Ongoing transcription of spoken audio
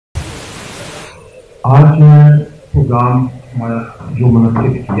आज प्रोग्राम हमारा जो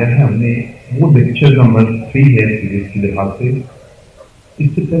मनस्थित किया है हमने वो लेक्चर नंबर 3 है सीरीज के लिहाज से।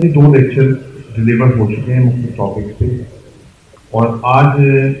 इससे पहले 2 लेक्चर डिलीवर हो चुके हैं मुख्य टॉपिक पे और आज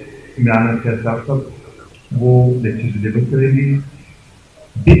इमरान साहब वो लेक्चर डिलीवर करेंगे।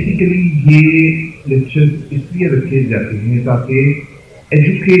 बेसिकली ये लेक्चर इसलिए रखे जाते हैं ताकि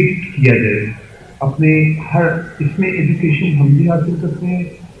एजुकेट किया जाए अपने हर इसमें एजुकेशन हम भी हासिल करते हैं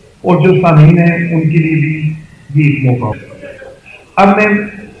और जो सामीन है उनके लिए भी ये एक मौका है। अब मैं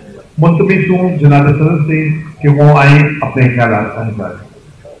मुंतबिस हूँ जनाब सदर से कि वो आए अपने ख्याल करें।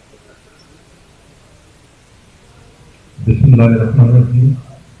 बिस्मिल्लाहिर्रहमानिर्रहीम।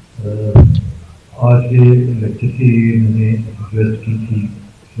 आज के लेक्चर की मैंने रिक्वेस्ट की थी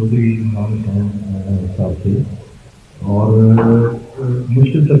चौधरी इमरान साहब से और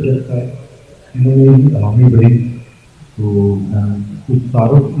मुश्किल सब्जेक्ट था, इन्होंने हामी बढ़ी तो कुछ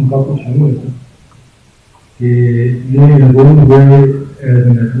तारुफ उनका कुछ नहीं हुआ कि ये एनरोल हुए as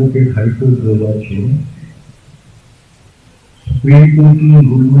an advocate high court 2006 में। सुप्रीम कोर्ट की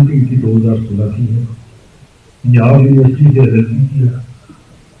एनरोलमेंट इनकी 2016 की है। पंजाब यूनिवर्सिटी से एलएलबी किया,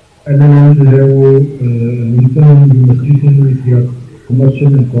 एलएलएम जो है वो लिंकन यूनिवर्सिटी से भी किया,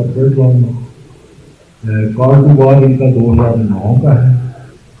 कमर्शियल एंड कॉर्पोरेट लॉ में। कॉल टू बार इनका 2009 का है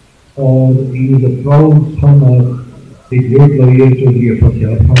और he is a proud son of a great lawyer Chaudhary offer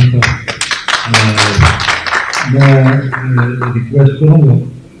Khan का। मैं रिक्वेस्ट करूँगा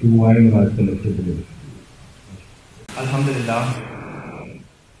कि वो आए और आज का लेक्चर डिलीवर। अल्हम्दुलिल्लाह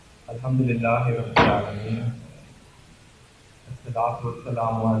अल्हम्दुलिल्लाह रब्बिल आलमीन, अस्सलातु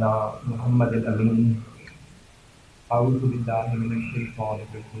वस्सलामु अला मुहम्मदिल अमीन, अऊज़ु बिल्लाहि मिनश शैतानिर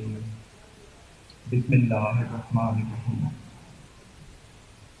रजीम, बिस्मिल्लाहिर रहमानिर रहीम।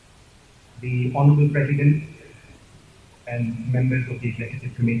 The Honorable President and members of the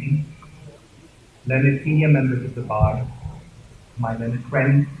Executive Committee, learned senior members of the Bar, my learned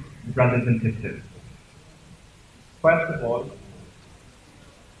friends, brothers and sisters. First of all,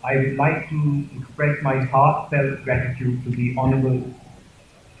 I would like to express my heartfelt gratitude to the Honorable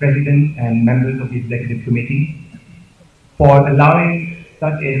President and members of the Executive Committee for allowing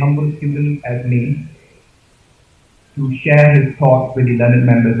such a humble student as me to share his thoughts with the learned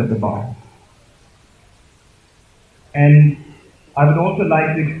members of the Bar. And I would also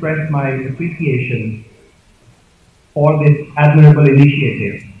like to express my appreciation for this admirable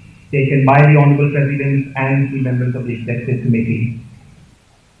initiative taken by the Honorable President and the members of the Executive Committee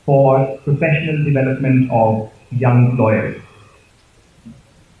for professional development of young lawyers.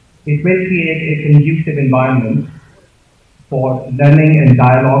 It will create a conducive environment for learning and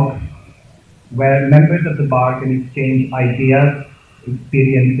dialogue where members of the Bar can exchange ideas,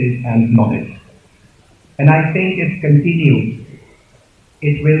 experiences and knowledge. And I think if continued,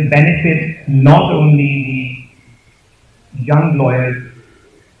 it will benefit not only the young lawyers,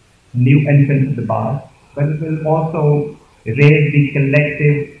 new entrants to the Bar, but it will also raise the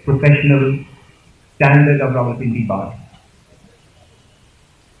collective professional standard of Rawalpindi Bar.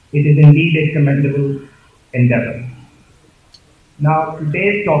 It is indeed a commendable endeavor. Now,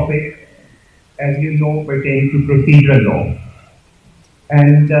 today's topic, as you know, pertains to procedural law.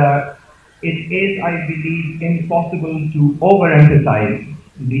 And it is, I believe, impossible to overemphasize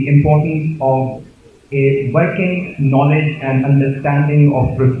the importance of a working knowledge and understanding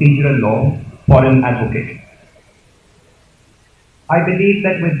of procedural law for an advocate. I believe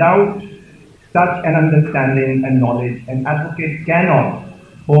that without such an understanding and knowledge, an advocate cannot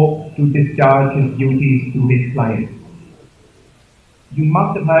hope to discharge his duties to his client. You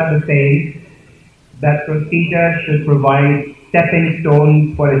must have heard the saying that procedure should provide stepping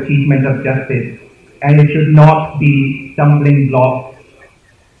stones for achievement of justice, and it should not be stumbling blocks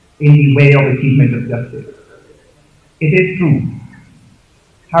in the way of achievement of justice. It is true.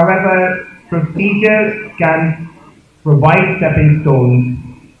 However, procedure can provide stepping stones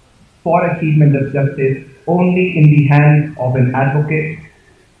for achievement of justice only in the hands of an advocate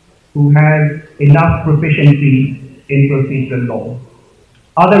who has enough proficiency in procedural law.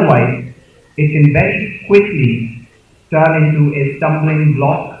 Otherwise, it can very quickly turn into a stumbling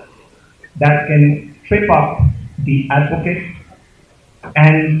block that can trip up the advocate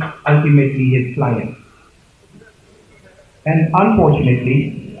and ultimately his client. And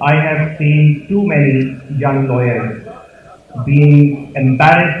unfortunately, I have seen too many young lawyers being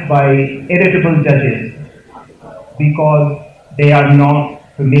embarrassed by irritable judges because they are not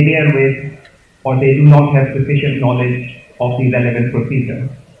familiar with or they do not have sufficient knowledge of the relevant procedure.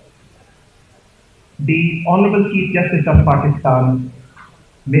 The Honorable Chief Justice of Pakistan,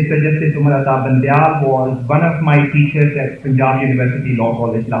 Mr. Justice Umar Bandial, was one of my teachers at Punjab University Law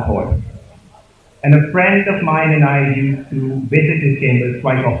College, Lahore. And a friend of mine and I used to visit his chambers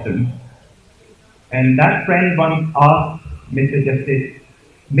quite often. And that friend once asked Mr. Justice,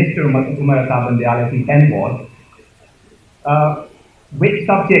 Mr. Umar Atabandial, as he then was, which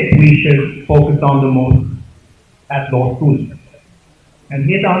subject we should focus on the most at law school. And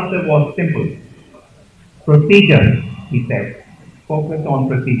his answer was simple. Procedure, he said. Focus on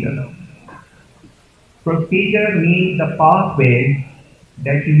procedure. Procedure means the pathway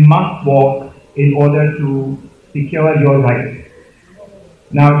that you must walk in order to secure your rights.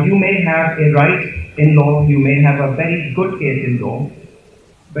 Now, you may have a right in law, you may have a very good case in law,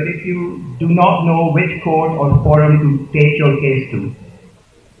 but if you do not know which court or forum to take your case to,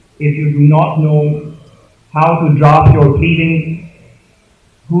 if you do not know how to draft your pleadings,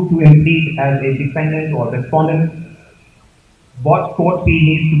 who to implead as a defendant or respondent, what court fee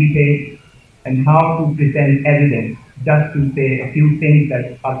needs to be paid, and how to present evidence, just to say a few things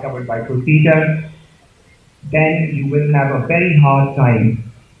that are covered by procedure, then you will have a very hard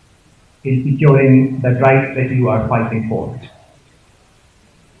time in securing the rights that you are fighting for.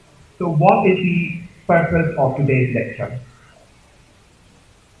 So what is the purpose of today's lecture?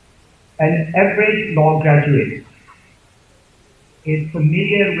 An average law graduate is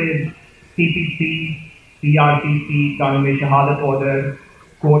familiar with CPC, CRPC, Qanun Shahadat Order,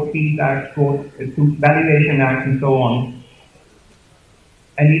 Court Fees Act, Court Valuation Act, and so on,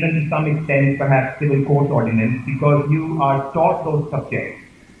 and even to some extent perhaps Civil Court Ordinance, because you are taught those subjects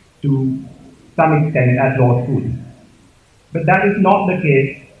to some extent at law school. But that is not the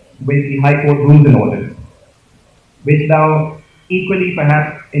case with the High Court rules and orders, which now equally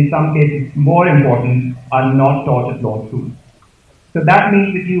perhaps in some cases more important are not taught at law school. So that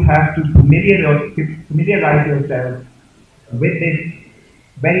means that you have to familiarize yourself with this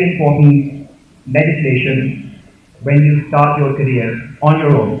very important legislation when you start your career on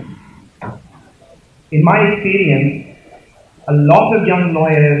your own. In my experience, a lot of young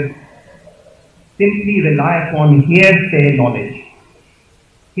lawyers simply rely upon hearsay knowledge.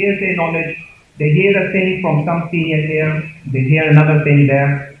 Hearsay knowledge, they hear a thing from some senior here, they hear another thing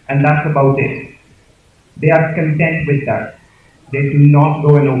there, and that's about it. They are content with that. They do not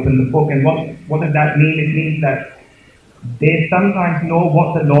go and open the book. And what does that mean? It means that they sometimes know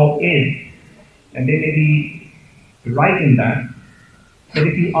what the law is, and they may be right in that, but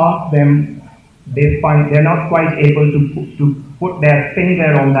if you ask them, they find they're not quite able to put their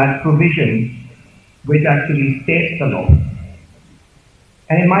finger on that provision which actually states the law.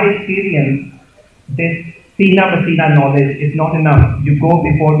 And in my experience, this sina basina knowledge is not enough. You go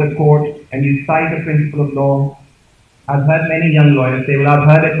before the court and you cite a principle of law. I've heard many young lawyers say, well, I've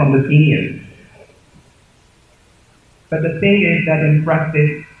heard it from the seniors. But the thing is that in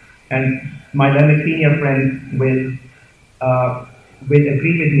practice, and my learned senior friends will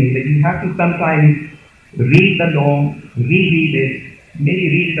agree with me, that you have to sometimes read the law, reread it, maybe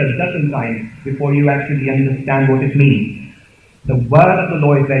read it a dozen times before you actually understand what it means. The word of the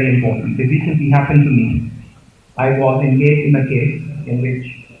law is very important. It recently happened to me. I was engaged in a case in which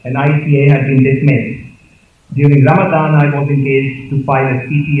an ICA had been dismissed. During Ramadan, I was engaged to file a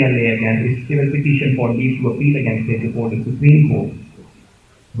CPLA against a civil petition for leave to appeal against it before the Supreme Court.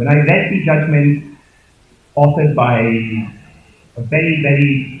 When I read the judgment authored by a very,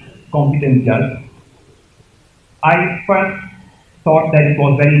 very competent judge, I first thought that it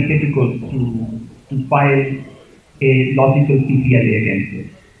was very difficult to file a logical CPLA against it.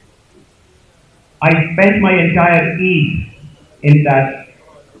 I spent my entire Eid in that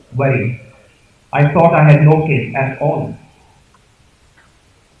worry. I thought I had no case at all.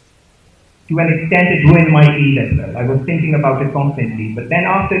 To an extent, it ruined my Eid as well. I was thinking about it constantly. But then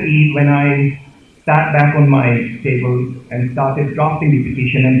after Eid, when I sat back on my table and started drafting the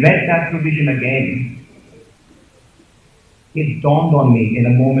petition and read that provision again, it dawned on me in a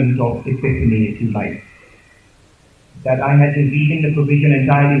moment of epiphany, if you like, that I had been reading the provision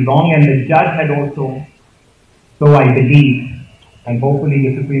entirely wrong, and the judge had also, so I believe, and hopefully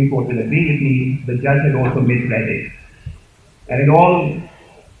the Supreme Court will agree with me, the judge had also misread it. And it all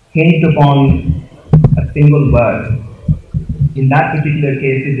hinged upon a single word. In that particular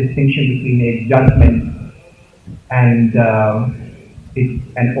case, the distinction between a judgment and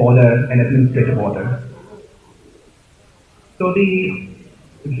an order, an administrative order. So the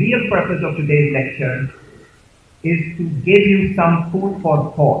real purpose of today's lecture is to give you some food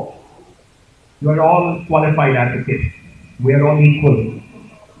for thought. You are all qualified advocates. We are all equal.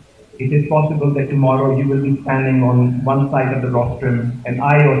 It is possible that tomorrow you will be standing on one side of the rostrum and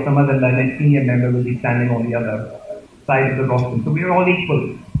I or some other learned senior member will be standing on the other side of the rostrum. So we are all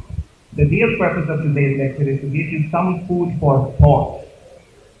equal. The real purpose of today's lecture is to give you some food for thought.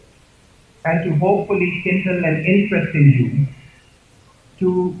 and to hopefully kindle an interest in you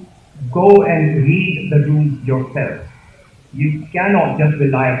to go and read the rules yourself. You cannot just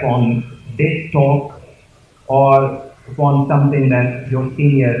rely upon this talk or upon something that your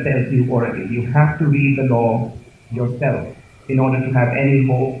senior tells you orally. You have to read the law yourself in order to have any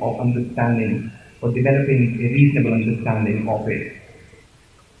hope of understanding or developing a reasonable understanding of it.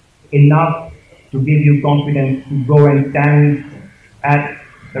 Enough to give you confidence to go and stand at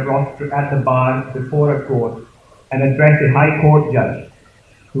the rostrum, at the bar before a court and address a high court judge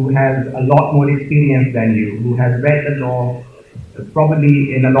who has a lot more experience than you, who has read the law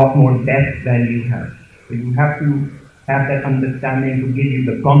probably in a lot more depth than you have. So you have to have that understanding to give you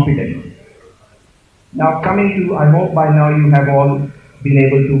the confidence. Now coming to, I hope by now you have all been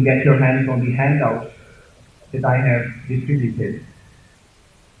able to get your hands on the handouts that I have distributed.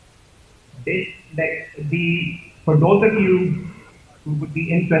 For those of you who would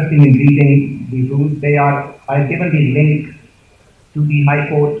be interested in reading the rules, I've given the link to the High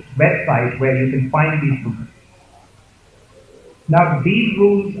Court's website where you can find these rules. Now, these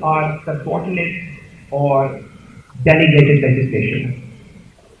rules are subordinate or delegated legislation.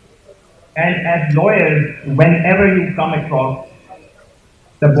 And as lawyers, whenever you come across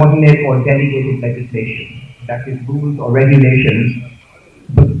subordinate or delegated legislation, that is rules or regulations,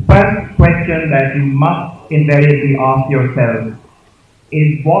 the first question that you must invariably ask yourself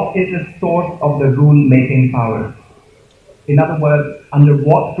is what is the source of the rule-making power? In other words, under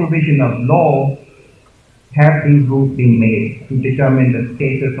what provision of law have these rules been made to determine the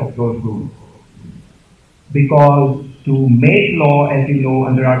status of those rules? Because to make law, as you know,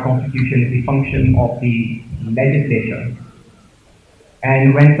 under our Constitution is the function of the legislature.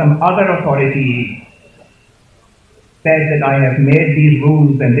 And when some other authority says that I have made these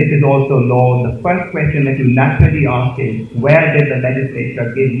rules and this is also law, the first question that you naturally ask is, where did the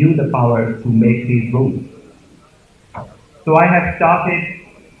legislature give you the power to make these rules? So I have started,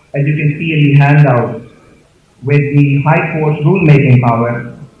 as you can see in the handout, with the High Court's rule-making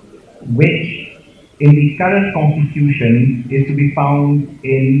power, which in the current Constitution is to be found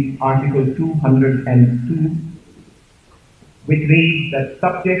in Article 202, which reads that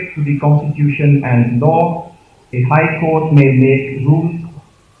subject to the Constitution and law, a High Court may make rules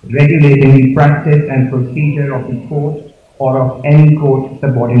regulating the practice and procedure of the court or of any court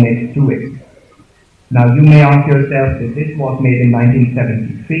subordinate to it. Now you may ask yourself that this was made in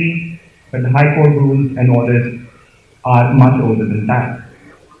 1973, but the High Court rules and orders are much older than that.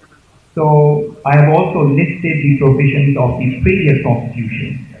 So I have also listed the provisions of the previous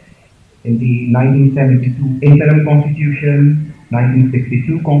Constitution. In the 1972 Interim Constitution,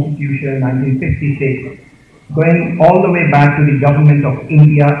 1962 Constitution, 1956, going all the way back to the Government of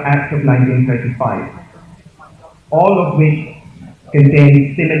India Act of 1935, all of which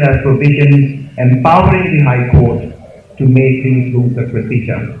contain similar provisions empowering the High Court to make these rules of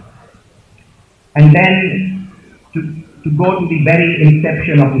procedure. And then to go to the very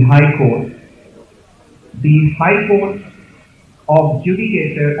inception of the High Court of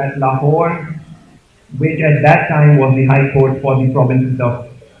Judicature at Lahore, which at that time was the High Court for the provinces of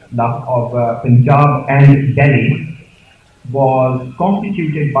Punjab and Delhi, was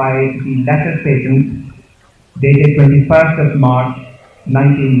constituted by the Lecter patents dated 21st of March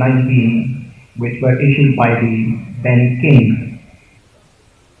 1919, which were issued by the then King.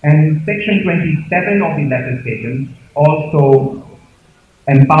 And Section 27 of the Lecter patents also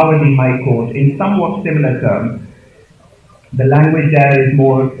empowered the High Court in somewhat similar terms. The language there is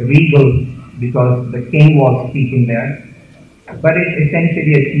more regal because the King was speaking there, but it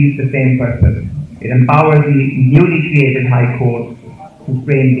essentially achieves the same purpose. It empowers the newly created High Court to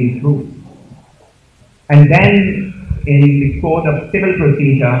frame these rules. And then in the Code of Civil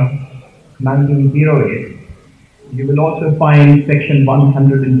Procedure 1908, you will also find Section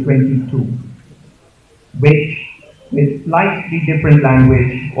 122, which with slightly different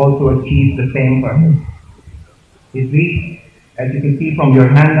language also achieves the same purpose. It reads, as you can see from your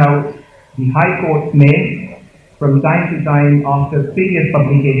handout, the High Courts may, from time to time after previous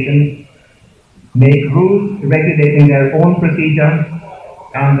publications, make rules regulating their own procedure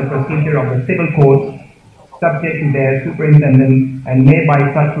and the procedure of the civil courts subject to their superintendence, and may by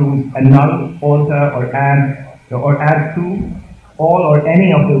such rules annul, alter or add to all or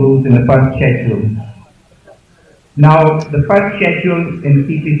any of the rules in the first schedule. Now, the first schedule in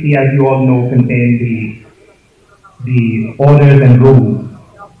CPC, as you all know, contain the orders and rules.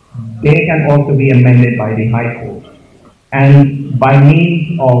 They can also be amended by the High Court. And by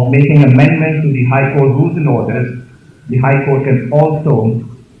means of making amendments to the High Court rules and orders, the High Court can also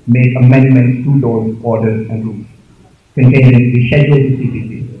make amendments to those orders and rules contained in the schedule to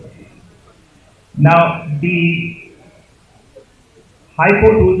CPC. Now, the High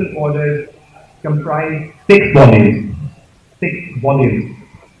Court rules and orders comprise 6 volumes. 6 volumes.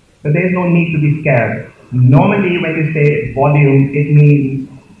 So there is no need to be scared. Normally, when you say volume, it means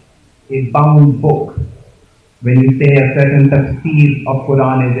a bound book. When you say a certain tafsir of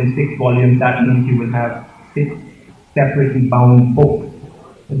Quran is in 6 volumes, that means you will have 6 separately bound books.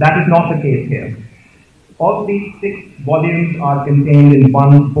 But that is not the case here. All these 6 volumes are contained in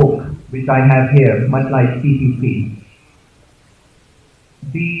one book, which I have here, much like CPC.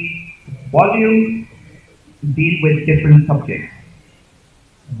 The volumes deal with different subjects.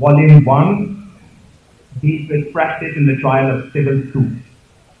 Volume 1 deals with practice in the trial of civil suits.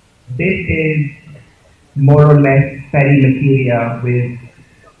 This is more or less peri materia with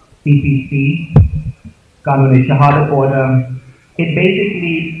CPC, Qanun-e-Shahadat order. It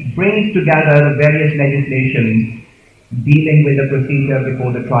basically brings together various legislations dealing with the procedure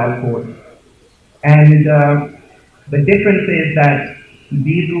before the trial court. And the difference is that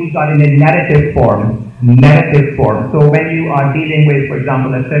these rules are in a narrative form. So when you are dealing with, for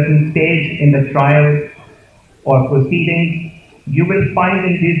example, a certain stage in the trial or proceedings, you will find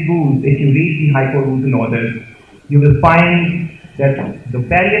in these rules, if you read the High Court rules and orders, you will find that the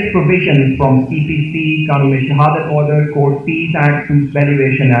various provisions from CPC, Qanun-e-Shahadat order, Court Fees Act, Suits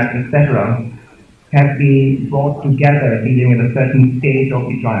Valuation Act, etc., have been brought together dealing with a certain stage of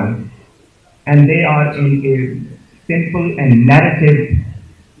the trial. And they are in a simple and narrative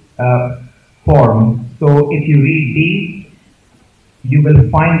form. So if you read these, you will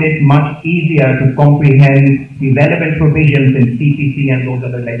find it much easier to comprehend the relevant provisions in CPC and those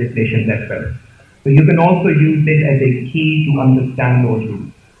other legislations as well. So you can also use it as a key to understand those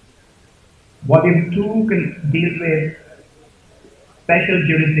rules. Volume 2 deals with special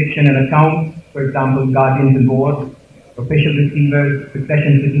jurisdiction and accounts, for example, guardians and boards, official receivers,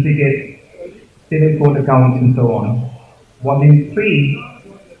 succession certificates, civil court accounts, and so on. Volume 3,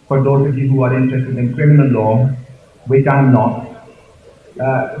 for those of you who are interested in criminal law, which I'm not,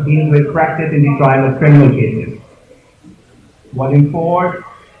 deals with practice in the trial of criminal cases. Volume 4,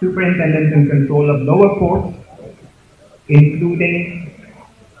 superintendence and control of lower courts, including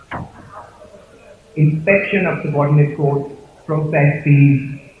inspection of subordinate courts, process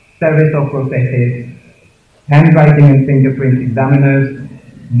fees, service of processes, handwriting and fingerprint examiners,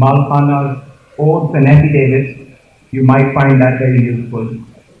 malkhanas, oaths and affidavits. You might find that very useful.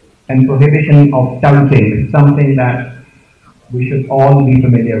 And prohibition of touting, something that we should all be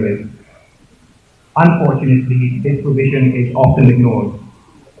familiar with. Unfortunately, this provision is often ignored.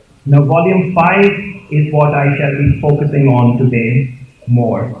 Now, volume 5 is what I shall be focusing on today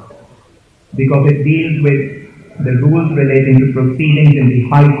more, because it deals with the rules relating to proceedings in the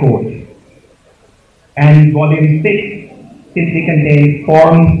High Court. And volume 6 simply contains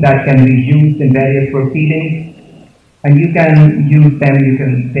forms that can be used in various proceedings, and you can use them, you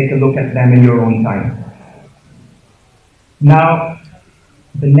can take a look at them in your own time. Now,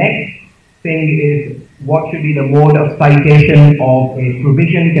 the next thing is what should be the mode of citation of a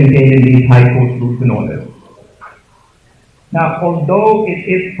provision contained in these High Court rules and orders. Now, although it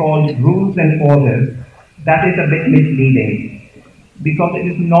is called rules and orders, that is a bit misleading because it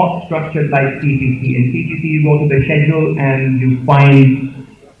is not structured like CPC. In CPC, you go to the schedule and you find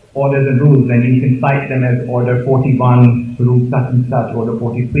orders and rules, and you can cite them as Order 41, Rule such and such, Order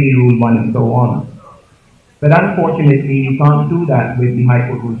 43, Rule 1, and so on. But unfortunately, you can't do that with the High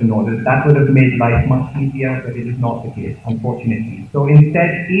Court rules and orders. That would have made life much easier, but it is not the case, unfortunately. So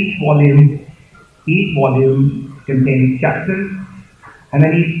instead, each volume contains chapters, and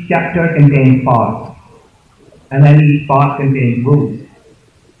then each chapter contains parts, and then each part contains rules.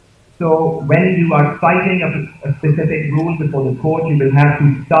 So when you are citing a specific rule before the court, you will have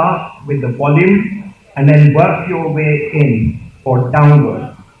to start with the volume and then work your way in or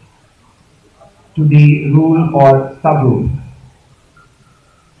downward to the rule or sub-rule.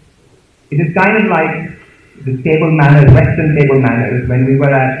 It is kind of like the table manners, Western table manners. When we were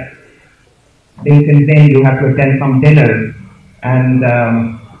at Lincoln's Inn, you have to attend some dinners, and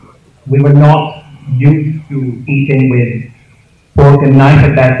we were not used to eating with fork and knife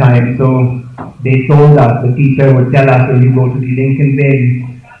at that time, so they told us, the teacher would tell us, when you go to the Lincoln's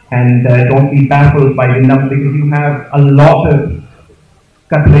Inn, and don't be baffled by the number, because you have a lot of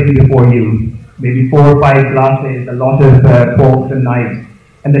cutlery before you, maybe 4 or 5 glasses, a lot of forks and knives.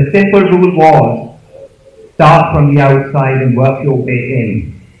 And the simple rule was, start from the outside and work your way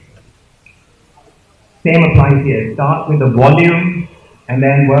in. Same applies here, start with the volume and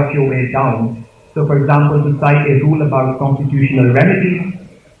then work your way down. So for example, to cite a rule about constitutional remedies,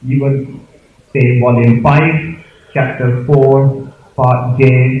 you would say volume 5, chapter 4, part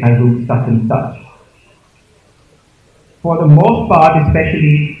J, and rule such and such. For the most part,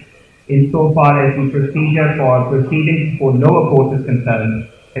 especially insofar as the procedure for proceedings for lower courts is concerned,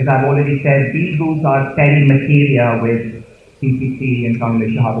 as I've already said, these rules are terry materia with CPC and Kamil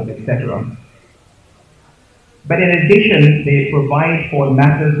Shahadat, etc. But in addition, they provide for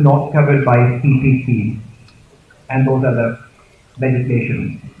matters not covered by CPC and those other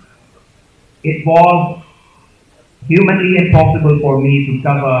legislations. It was humanly impossible for me to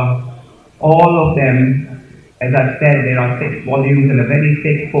cover all of them. As I've said, there are 6 volumes in a very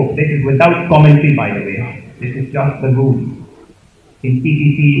thick book. This is without commentary, by the way. This is just the rules. In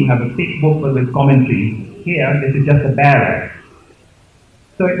CPC, you have a thick book with commentary. Here, this is just a bare act.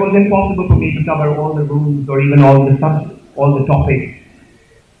 So it was impossible for me to cover all the rules or even all the topics.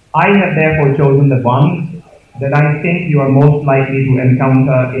 I have therefore chosen the ones that I think you are most likely to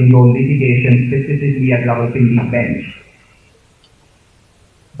encounter in your litigation, specifically at Rawalpindi bench.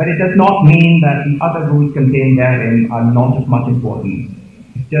 But it does not mean that the other rules contained therein are not of much importance.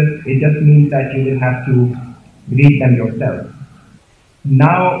 It just means that you will have to read them yourself.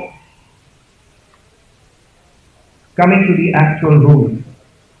 Now, coming to the actual rules,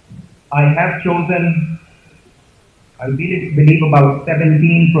 I have chosen, I believe about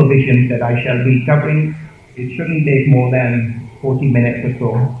 17 provisions that I shall be covering. It shouldn't take more than 40 minutes or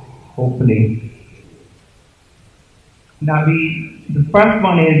so, hopefully. Now, the first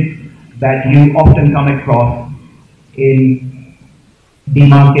one is that you often come across in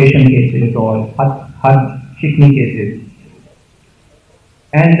demarcation cases or had shikni cases.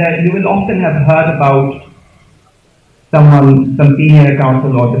 And you will often have heard about some senior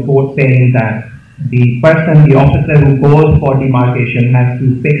counsel or the court saying that the officer who goes for demarcation has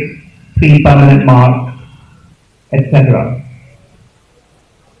to fix 3 permanent marks, etc.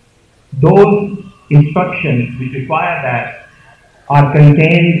 Those instructions which require that are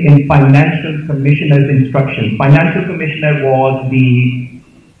contained in Financial Commissioner's instructions. Financial Commissioner was the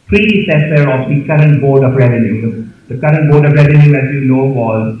predecessor of the current Board of Revenue. The current Board of Revenue, as you know,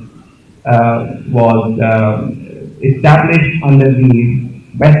 was established under the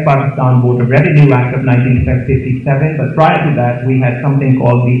West Pakistan Board of Revenue Act of 1957, but prior to that we had something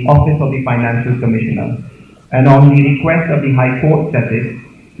called the Office of the Financial Commissioner. And on the request of the High Court Justice,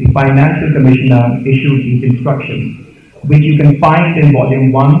 the Financial Commissioner issued these instructions, which you can find in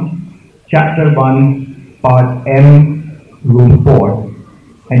Volume 1, Chapter 1, Part M, Rule 4,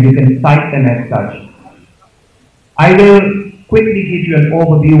 and you can cite them as such. I will quickly give you an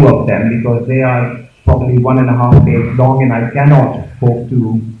overview of them because they are probably 1.5 pages long, and I cannot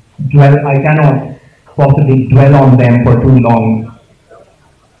possibly dwell on them for too long.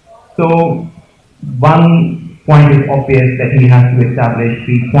 So, one point is obvious that he has to establish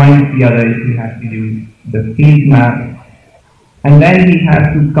 3 points, the other is he has to use the field map, and then he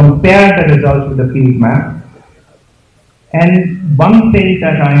has to compare the results with the field map. And one thing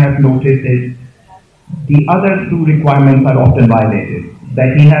that I have noticed is the other 2 requirements are often violated,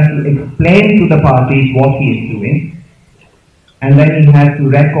 that he has to explain to the parties what he is doing, and then he has to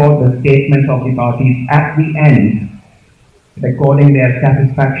record the statements of the parties at the end, recording their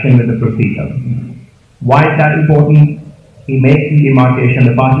satisfaction with the procedure. Why is that important? He makes the demarcation,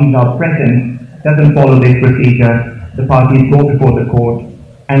 the parties are present, doesn't follow this procedure, the parties go before the court,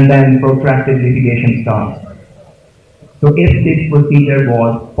 and then protracted litigation starts. So if this procedure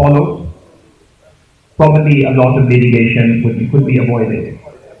was followed, probably a lot of litigation could be avoided.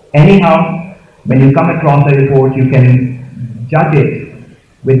 Anyhow, when you come across a report, you can judge it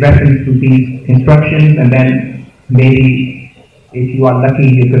with reference to these instructions, and then maybe, if you are lucky,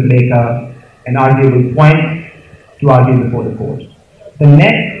 you could make an arguable point to argue before the court. The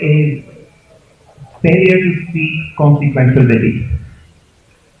next is failure to seek consequential relief.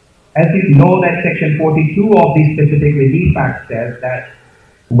 As you know, that Section 42 of the Specific Relief Act says that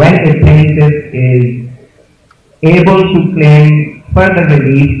when a plaintiff is able to claim further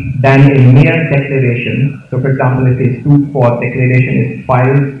relief than a mere declaration, so for example, if a suit for declaration is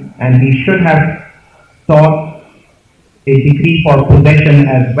filed and he should have sought a decree for possession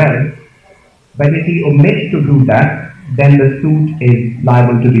as well, but if he omits to do that, then the suit is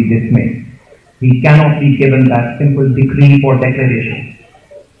liable to be dismissed. He cannot be given that simple decree for declaration.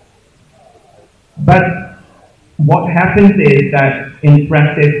 But what happens is that in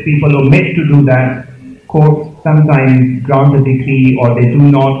practice, people omit to do that. Courts sometimes grant a decree, or they do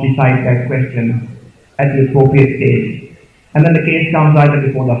not decide that question at the appropriate stage. And then the case comes either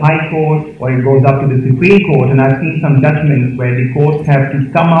before the High Court or it goes up to the Supreme Court. And I've seen some judgments where the courts have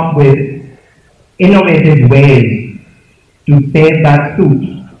to come up with innovative ways to save that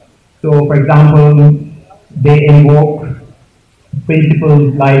suit. So, for example, they invoke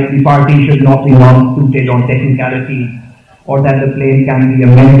principles like the party should not be non-suited on technicality, or that the claim can be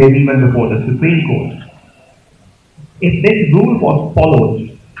amended even before the Supreme Court. If this rule was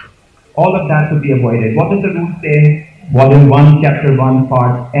followed, all of that would be avoided. What does the rule say? Volume 1, Chapter 1,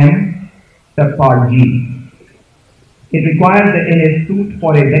 Part M, Subpart G. It requires that in a suit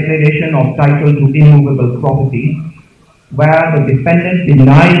for a declaration of title to immovable property, where the defendant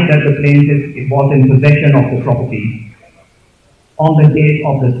denies that the plaintiff was in possession of the property, on the date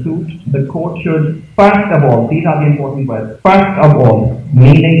of the suit, the court should, first of all, these are the important words, first of all,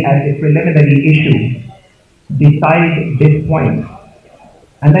 meaning as a preliminary issue, decide this point.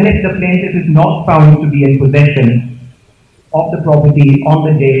 And then if the plaintiff is not found to be in possession of the property on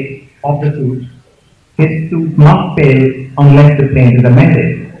the date of the suit, his suit must fail unless the claim is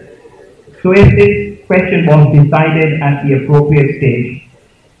amended. So if this question was decided at the appropriate stage,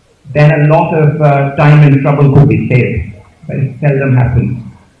 then a lot of time and trouble could be saved, but it seldom happens.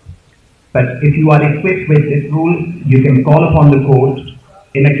 But if you are equipped with this rule, you can call upon the court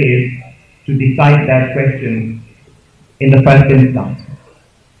in a case to decide that question in the first instance.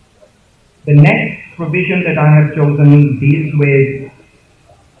 The next provision that I have chosen deals with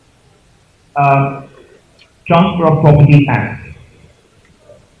Transfer of Property Act.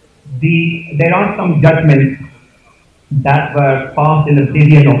 There are some judgments that were passed in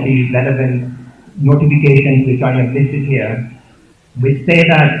oblivion of the relevant notifications which I have listed here, which say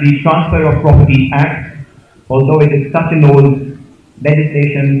that the Transfer of Property Act, although it is such an old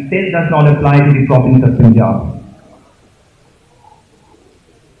legislation, still does not apply to the province of Punjab.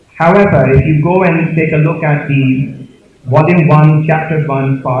 However, if you go and take a look at the Volume 1, Chapter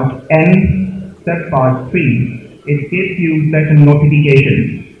 1, Part N, Subpart 3, it gives you certain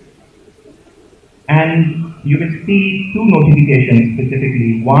notifications. And you will see two notifications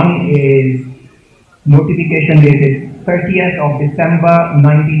specifically. One is notification dated 30th of December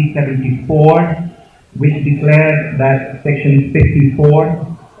 1974, which declared that Sections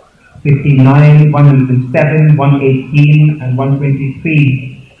 54, 59, 107, 118, and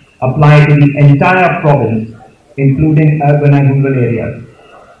 123 apply to the entire province, including urban and rural areas.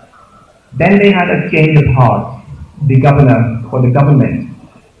 Then they had a change of heart, the governor or the government,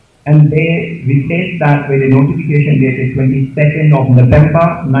 and they replaced that with a notification dated 22nd of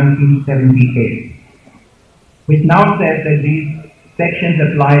November 1978, which now says that these sections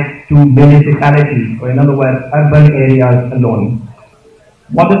apply to municipalities, or in other words, urban areas alone.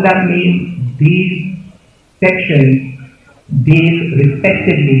 What does that mean? These sections deal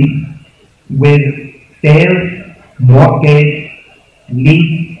respectively with sales, mortgage,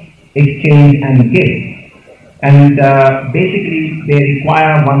 lease, exchange, and gift. And basically, they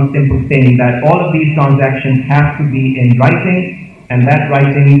require one simple thing, that all of these transactions have to be in writing, and that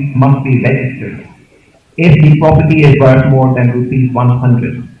writing must be registered if the property is worth more than rupees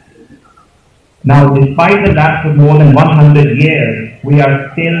 100. Now, despite the lapse of more than 100 years, we are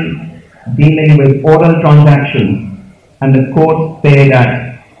still dealing with oral transactions, and the courts say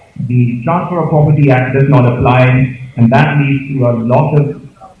that the Transfer of Property Act does not apply, and that leads to a lot of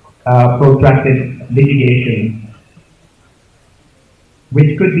protracted litigation,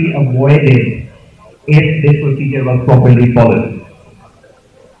 which could be avoided if this procedure was properly followed.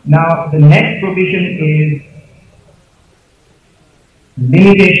 Now, the next provision is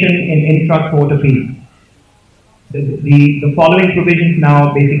limitation in intra-court appeal. The following provisions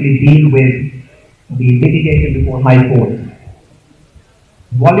now basically deal with the litigation before High Court.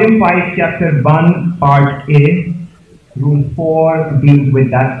 Volume 5, Chapter 1, Part A, Rule 4 deals with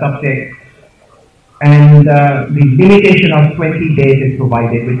that subject, and the limitation of 20 days is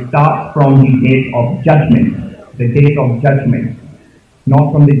provided, which starts from the date of judgment,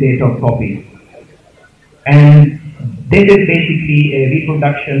 not from the date of copy. And this is basically a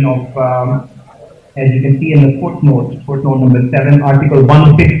reproduction of, as you can see in the footnote number 7, Article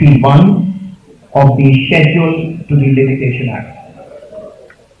 151 of the Schedule to the Limitation Act.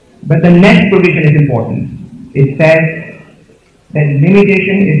 But the next provision is important. It says that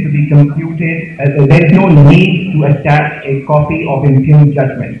limitation is to be computed, there is no need to attach a copy of impugned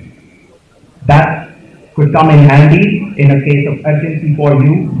judgment. That could come in handy in a case of urgency for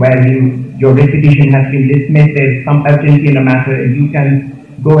you, where your requisition has been dismissed, there is some urgency in the matter, and you can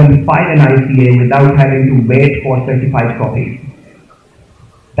go and file an ICA without having to wait for certified copies.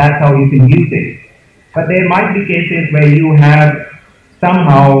 That's how you can use it. But there might be cases where you have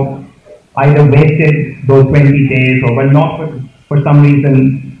somehow either wasted those 20 days or were not for some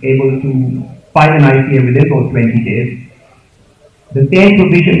reason able to file an ICA within those 20 days. The same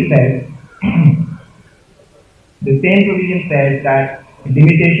provision says that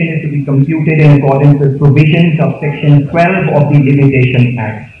limitation is to be computed in accordance with provisions of Section 12 of the Limitation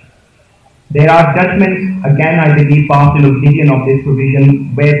Act. There are judgments, again I believe passed in oblivion of this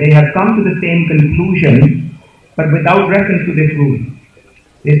provision, where they have come to the same conclusion, but without reference to this rule.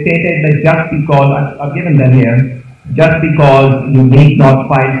 They stated that just because, I've given them here, just because you need not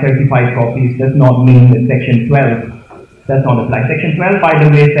file certified copies does not mean that Section 12 does not apply. Section 12, by the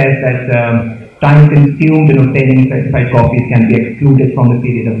way, says that time consumed in obtaining certified copies can be excluded from the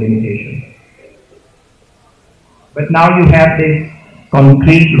period of limitation. But now you have this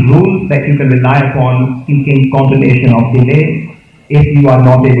concrete rule that you can rely upon seeking condonation of delay if you are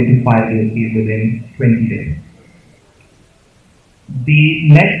not able to file the appeal within 20 days. The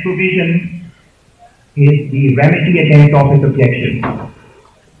next provision is the remedy against office objection.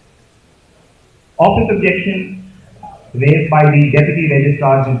 Office objection raised by the Deputy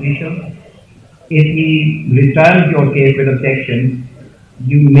Registrar Judicial. If he returns your case with objections,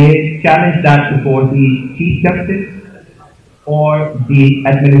 you may challenge that before the Chief Justice or the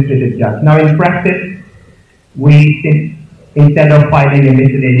administrative judge. Now in practice, instead of filing a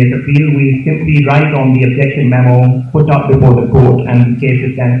miscellaneous appeal, we simply write on the objection memo, put up before the court, and the case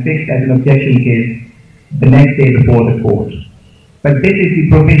is then fixed as an objection case the next day before the court. But this is the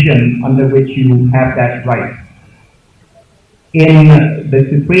provision under which you have that right. In the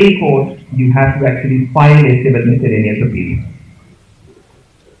Supreme Court, you have to actually file a civil miscellaneous appeal.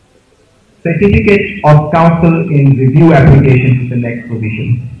 Certificate of counsel in review applications is the next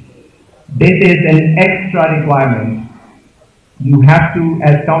provision. This is an extra requirement. You have to,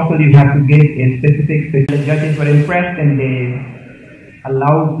 as counsel, you have to give a specific, the judges were impressed and they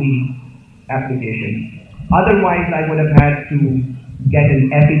allowed the application. Otherwise, I would have had to get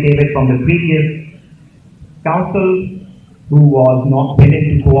an affidavit from the previous counsel who was not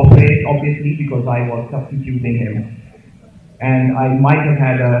willing to cooperate, obviously, because I was substituting him. And I might have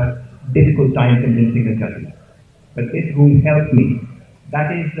had a difficult time convincing the judges. But this rule helped me.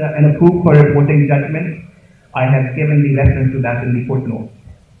 That is an approved for reporting judgment. I have given the reference to that in the footnote.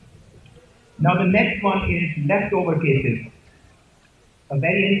 Now the next one is leftover cases. A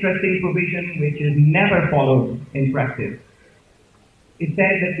very interesting provision which is never followed in practice. It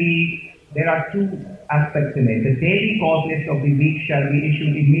says that there are two aspects in it. The daily cause list of the week shall be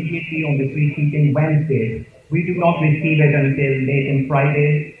issued immediately on the preceding Wednesday. We do not receive it until late in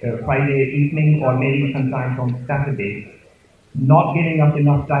Friday evening, or maybe sometimes on Saturday, not giving us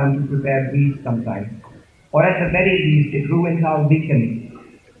enough time to prepare briefs sometimes. Or at the very least, it ruins our weekend.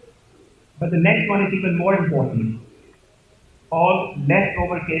 But the next one is even more important. All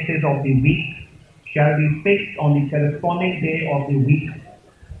leftover cases of the week shall be fixed on the corresponding day of the week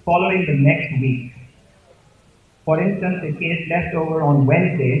following the next week. For instance, a case left over on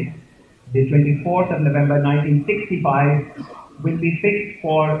Wednesday, the 24th of November 1965, will be fixed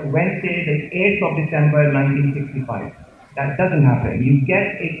for Wednesday, the 8th of December 1965. That doesn't happen. You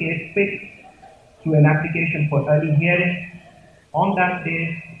get a case fixed through an application for early hearing. On that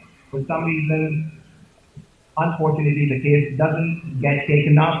day, for some reason, unfortunately, the case doesn't get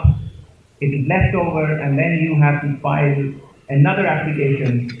taken up. It is left over, and then you have to file another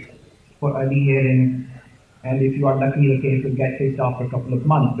application for early hearing. And if you are lucky, the case will get fixed after a couple of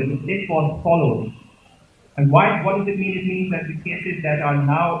months. But if this was followed, and what does it mean? It means that the cases that are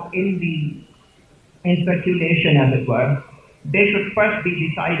now in circulation, as it were, they should first be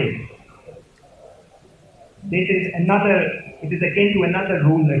decided. It is akin to another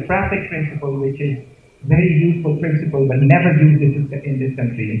rule, a traffic principle, which is very useful principle, but never used in this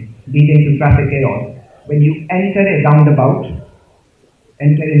country, leading to traffic chaos. When you enter into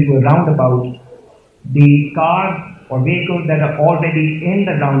a roundabout, the cars or vehicles that are already in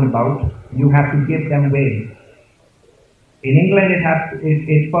the roundabout, you have to give them way. In England,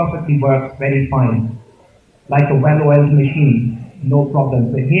 it perfectly works very fine, like a well-oiled machine, no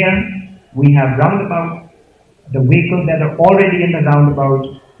problem. But here, we have roundabouts. The vehicles that are already in the roundabout,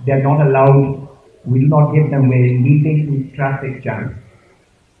 they are not allowed. We do not give them way, leading to traffic jams.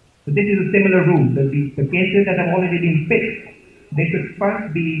 So this is a similar rule. The cases that have already been fixed, they should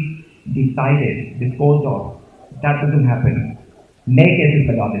first be decided, disposed of. That doesn't happen. Make cases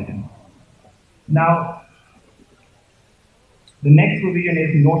pedagogism. Now, the next provision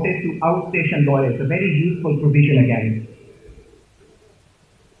is notice to outstation lawyers. A very useful provision again.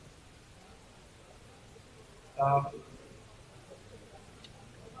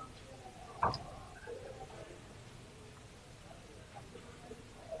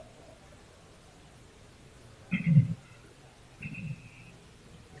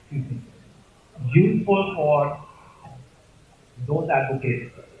 Useful for those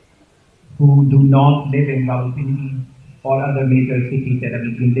advocates who do not live in Rawalpindi or other major cities that have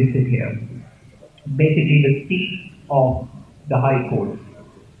been listed here. Basically, the seat of the High Court.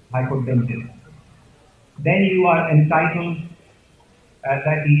 High Court benches. Then you are entitled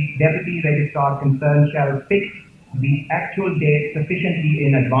that the Deputy Registrar concerned shall fix the actual date sufficiently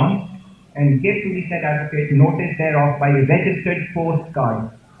in advance and give to the said advocate notice thereof by registered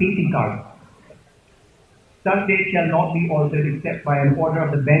postcard, PT card. Such date shall not be altered except by an order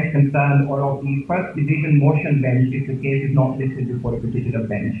of the bench concerned or of the first division motion bench if the case is not listed before a particular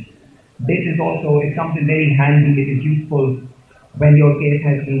bench. This is also, it comes in very handy, it is useful when your case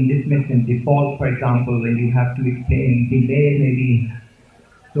has been dismissed in default, for example, and you have to explain delay maybe.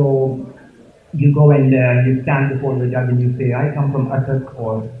 So you go and you stand before the judge and you say, I come from Atak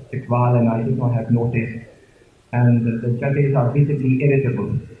or Iqbal and I did not have notice. And the judges are visibly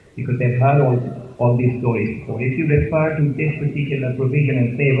irritable because they've heard all these stories. So if you refer to this particular provision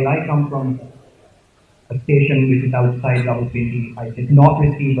and say, well, I come from a station which is outside Rawalpindi, I did not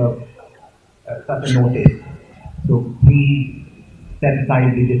receive such a notice. So please set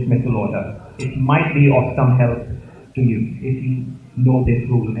aside the dismissal order. It might be of some help to you if you know this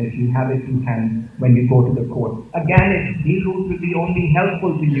rule and if you have it to hand when you go to the court. Again, these rules will be only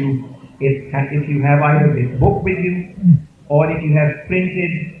helpful to you if you have either this book with you or if you have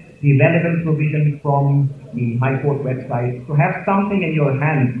printed the relevant provision from the High Court website. So have something in your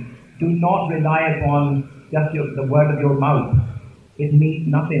hand. Do not rely upon just the word of your mouth. It means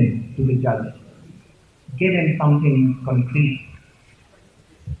nothing to the judge. Give him something concrete.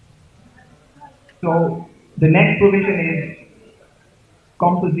 So the next provision is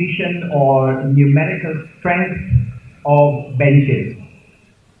composition or numerical strength of benches.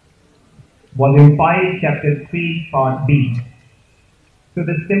 Volume 5, Chapter 3, Part B. So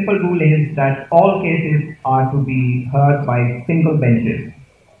the simple rule is that all cases are to be heard by single benches,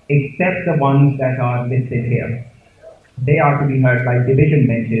 except the ones that are listed here. They are to be heard by division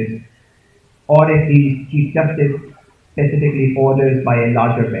benches, or if the Chief Justice specifically orders by a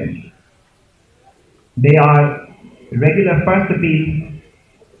larger bench. They are regular first appeals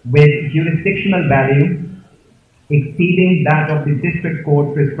with jurisdictional value exceeding that of the district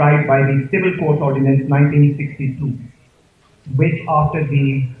court prescribed by the Civil Court Ordinance 1962, which after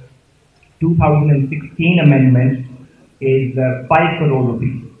the 2016 amendment is 5 crore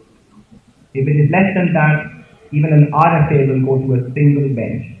rupees. If it is less than that, even an RFA will go to a single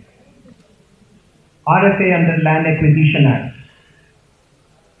bench. RFA under Land Acquisition Act,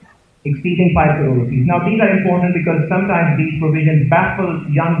 exceeding 5 crore rupees. Now these are important because sometimes these provisions baffle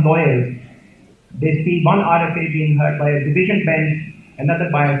young lawyers. They see one RFA being heard by a division bench, another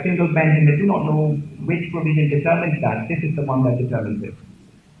by a single bench, and they do not know which provision determines that. This is the one that determines it.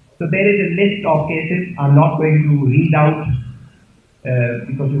 So there is a list of cases. I'm not going to read out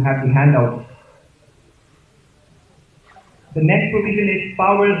because you have the handout. The next provision is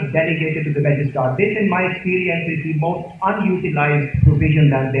powers delegated to the registrar. This, in my experience, is the most unutilized provision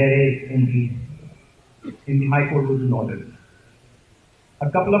that there is in the High Court rules and orders. A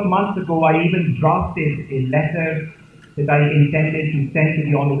couple of months ago, I even drafted a letter that I intended to send to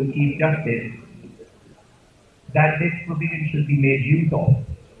the Honorable Chief Justice that this provision should be made use of.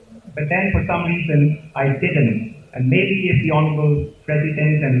 But then, for some reason, I didn't. And maybe if the Honorable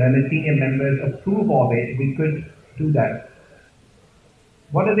President and the senior members approve of it, we could do that.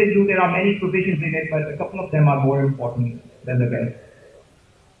 What do they do? There are many provisions in it, but a couple of them are more important than the rest.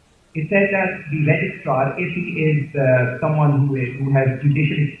 It says that the registrar, if he is someone who has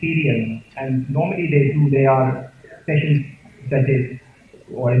judicial experience, and normally they are sessions judges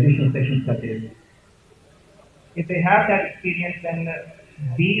or additional sessions judges. If they have that experience, then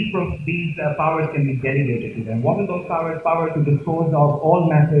these powers can be delegated to them. What are those powers? Power to dispose of all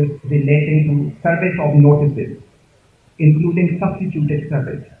matters relating to service of notices, including substituted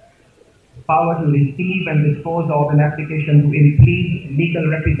service. Power to receive and dispose of an application to implead legal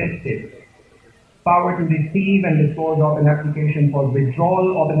representatives. Power to receive and dispose of an application for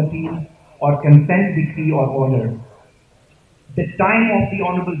withdrawal of an appeal or consent decree or order. The time of the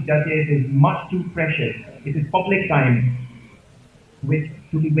honorable judges is much too precious. It is public time which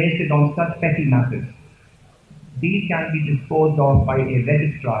to be wasted on such petty matters. These can be disposed of by a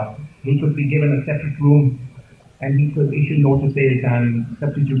registrar. He could be given a separate room and he could issue notices and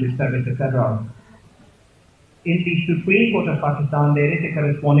substituted service, etc. In the Supreme Court of Pakistan, there is a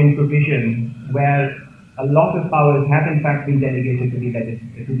corresponding provision where a lot of powers have in fact been delegated to the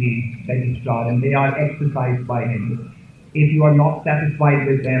registrar and they are exercised by him. If you are not satisfied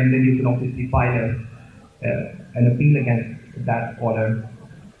with them, then you can obviously file an appeal against that order.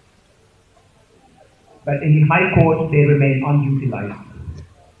 But in the High Court, they remain unutilized.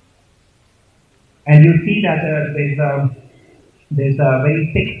 And you see that there's a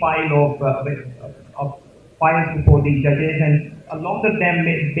very thick pile of files before the judges, and A lot of them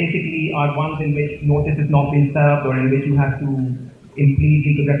basically are ones in which notice has not been served or in which you have to implead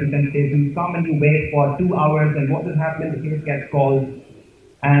legal representatives. You come and you wait for 2 hours, and what will happen? The case gets called,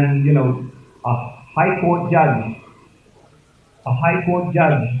 and a high court judge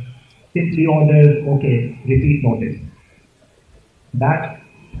simply orders, okay, repeat notice. That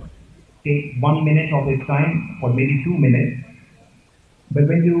takes 1 minute of his time, or maybe 2 minutes. But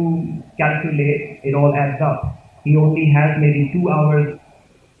when you calculate, it all adds up. He only has maybe 2 hours,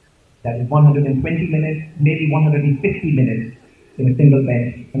 that is 120 minutes, maybe 150 minutes in a single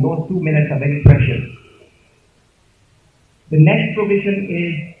bench, and those 2 minutes are very precious. The next provision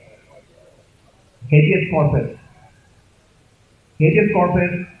is habeas corpus. Habeas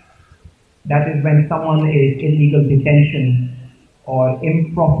corpus, that is when someone is in illegal detention or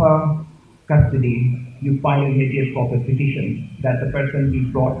improper custody, you file a habeas corpus petition that the person be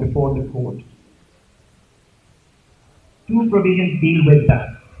brought before the court. 2 provisions deal with that.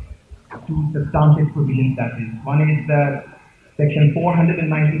 2 substantive provisions, that is. One is the section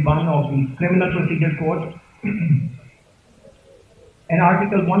 491 of the Criminal Procedure Code and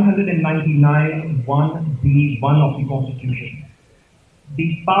article 199 1B1 of the Constitution.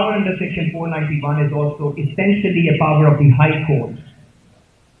 The power under section 491 is also essentially a power of the High Court.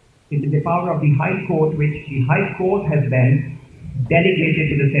 It is the power of the High Court which the High Court has then delegated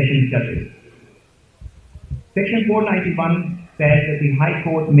to the sessions judges. Section 491 says that the High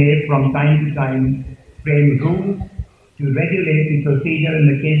Court may from time to time frame rules to regulate the procedure in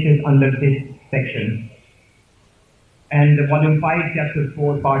the cases under this section. And the Volume 5, Chapter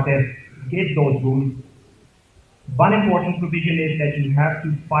 4, Part F gives those rules. One important provision is that you have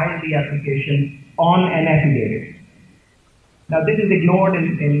to file the application on an affidavit. Now, this is ignored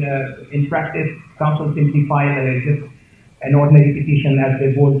in practice. Counsel simply file just an ordinary petition as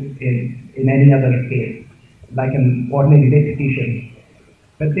they would in any other case, like an ordinary writ petition.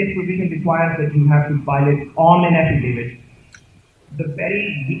 But this provision requires that you have to file it on an affidavit. At the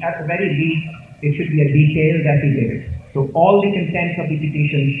very least, it should be a detailed affidavit. So all the contents of the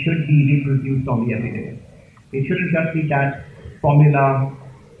petition should be reproduced on the affidavit. It shouldn't just be that formula,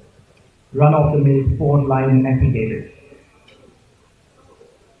 run-of-the-mill 4-line affidavit.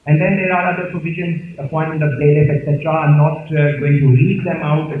 And then there are other provisions, appointment of bailiff, etc. I'm not going to read them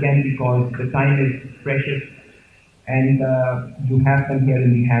out again because the time is precious, and you have them here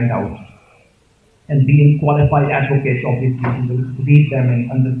in the handout. And being qualified advocates, obviously, you will read them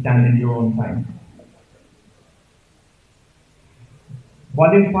and understand in your own time.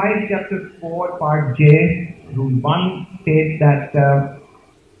 Volume 5, Chapter 4, Part J, Rule 1 states that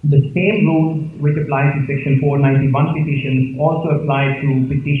the same rules which apply to Section 491 petitions also apply to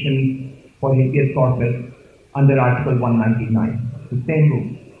petitions for habeas corpus under Article 199. The same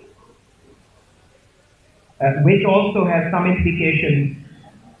rules. Which also has some implications.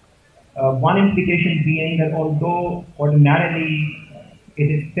 One implication being that although ordinarily it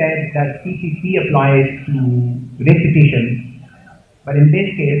is said that CCC applies to writ petitions, but in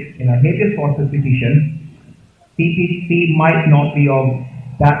this case, in a habeas corpus petition, CPC might not be of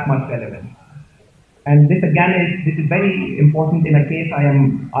that much relevance. And this again is very important in a case I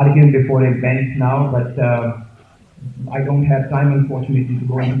am arguing before a bench now, but I don't have time, unfortunately, to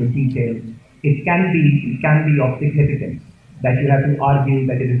go into the details. It can be of significance that you have to argue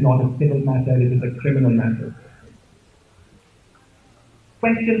that it is not a civil matter, it is a criminal matter.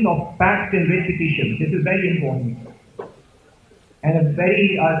 Questions of fact in writ petitions. This is very important. And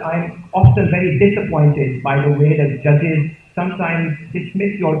I'm often very disappointed by the way that judges sometimes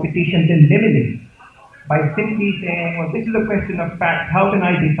dismiss your petitions in limine by simply saying, well, this is a question of fact, how can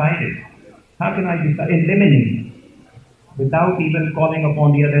I decide it? How can I decide in limine? Without even calling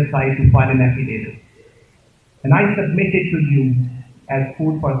upon the other side to file an affidavit. And I submit it to you as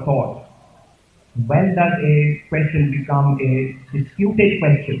food for thought. When does a question become a disputed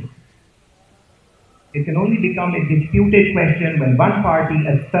question? It can only become a disputed question when one party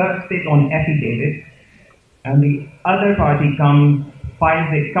asserts it on affidavit and the other party comes,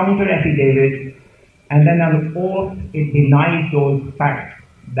 files a counter affidavit, and then on oath it denies those facts.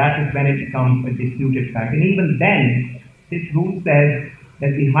 That is when it becomes a disputed fact. And even then, this rule says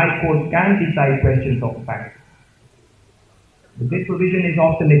that the High Court can decide questions of fact. But this provision is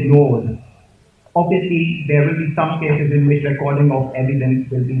often ignored. Obviously, there will be some cases in which recording of evidence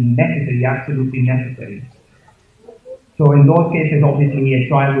will be necessary, absolutely necessary. So in those cases, obviously, a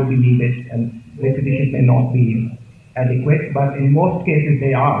trial will be needed and repetitions may not be adequate, but in most cases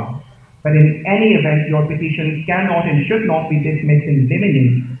they are. But in any event, your petition cannot and should not be dismissed in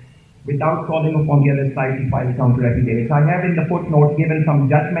limine without calling upon the other side to file counter affidavits. I have in the footnote given some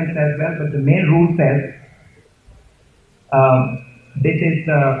judgments as well, but the main rule says This is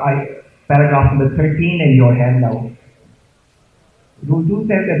paragraph number 13 in your handout. Rule 2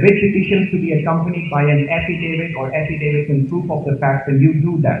 says that which petitions to be accompanied by an affidavit or affidavits in proof of the facts, and you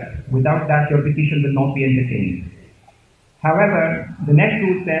do that. Without that, your petition will not be entertained. However, the next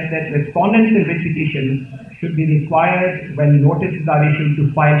rule says that respondents in writ petitions should be required when notices are issued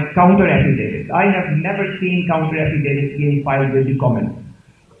to file counter affidavits. I have never seen counter affidavits being filed with the comments.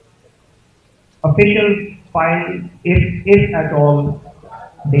 Officials file, if at all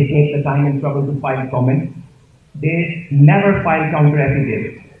they take the time and trouble to file comments, they never file counter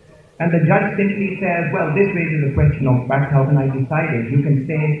affidavits. And the judge simply says, well, this raises a question of fact, how can I decide it? You can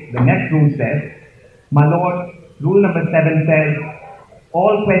say, the next rule says, my lord, rule number 7 says,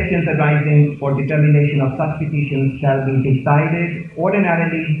 all questions arising for determination of such petitions shall be decided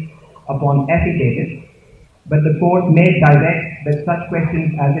ordinarily upon affidavits, but the court may direct that such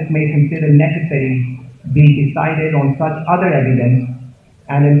questions as it may consider necessary be decided on such other evidence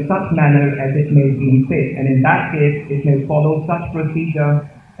and in such manner as it may deem fit, and in that case it may follow such procedure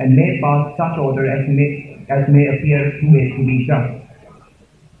and may pass such order as may appear to it to be just.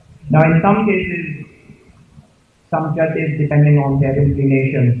 Now in some cases, some judges, depending on their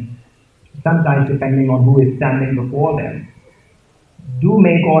inclination, sometimes depending on who is standing before them, do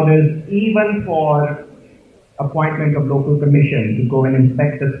make orders even for appointment of local commission to go and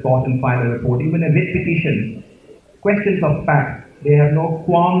inspect the spot and file a report. Even a writ petition, questions of fact, they have no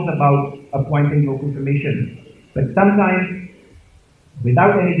qualms about appointing local commission. But sometimes,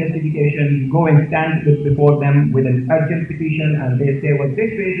 without any justification, you go and stand before them with an urgent petition and they say, well,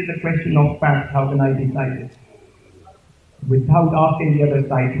 this raises a question of fact, how can I decide it? Without asking the other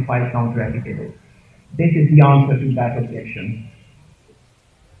side to file counter affidavit. This is the answer to that objection.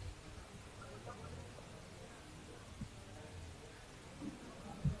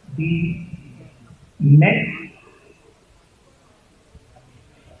 The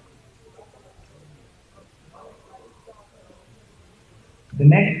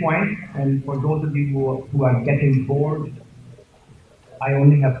next point, and for those of you who are getting bored, I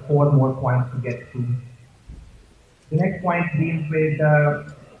only have 4 more points to get through. The next point deals with,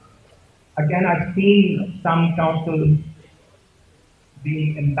 again, I've seen some counsel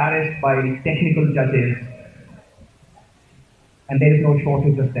being embarrassed by technical judges, and there is no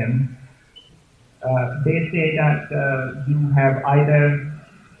shortage of them. They say that you have either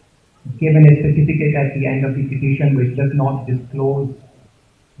given a certificate at the end of the petition which does not disclose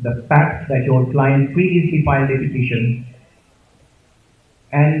the fact that your client previously filed a petition,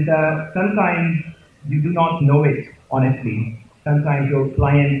 and sometimes you do not know it honestly. Sometimes your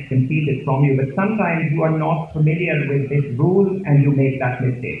client conceals it from you, but sometimes you are not familiar with this rule and you make that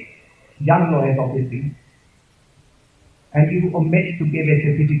mistake. Young lawyers, obviously. And you omit to give a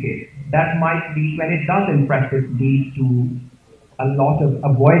certificate. That might lead, when it does in practice, lead to a lot of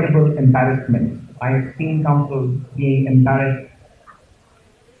avoidable embarrassment. I have seen counsel being embarrassed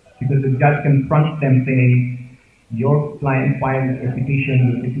because the judge confronts them saying, your client filed a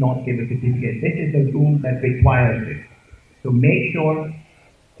petition, you did not give a certificate. This is the rule that requires it. So make sure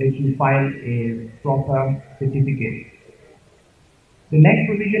that you file a proper certificate. The next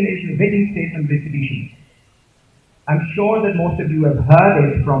provision is written statement with petitions. I'm sure that most of you have heard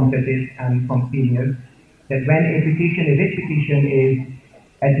it from judges and from seniors that when a writ petition is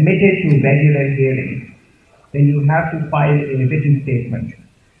admitted to regular hearing, then you have to file a written statement.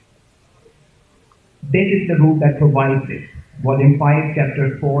 This is the rule that provides it. Volume 5,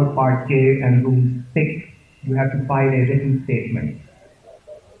 Chapter 4, Part J, and Rule 6, you have to file a written statement.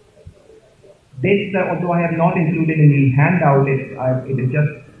 This, although I have not included in the handout, it has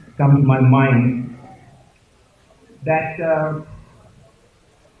just come to my mind that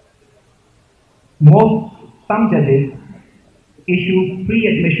some judges issue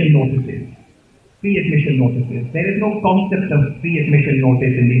pre-admission notices. Pre-admission notices. There is no concept of pre-admission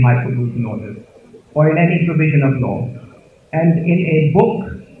notice in the High Court Rules and Orders or in any provision of law. And in a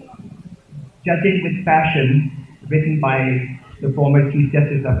book, Judging with Passion, written by the former Chief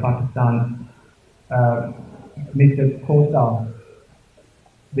Justice of Pakistan, Mr. Khosa,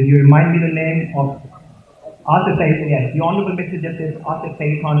 will you remind me the name of Asif Saeed? Yes, the Honorable Mr. Justice Asif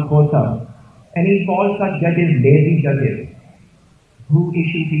Saeed Khan Khosa. And he called such judges lazy judges.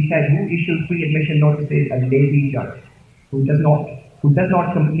 He said, who issues pre-admission notices? A lazy judge who does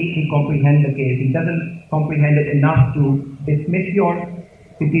not completely comprehend the case. He doesn't comprehend it enough to dismiss your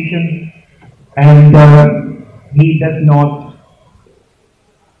petition, and he does not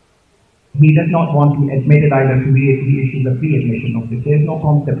want to admit it either, so he issues a pre-admission notice. There is no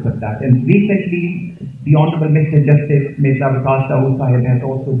concept of that. And recently, the Honorable Mr. Justice Mirza Vikas Sahu Sahib has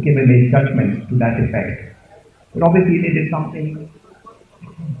also given a judgment to that effect. But obviously, it is something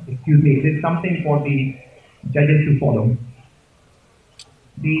excuse me, it is something for the judges to follow.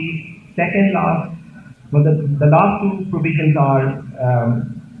 The second last, well, the last two provisions are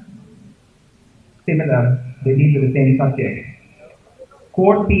similar. They deal with the same subject.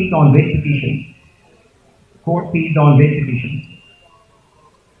 Court fees on writ petitions. Court fees on writ petitions.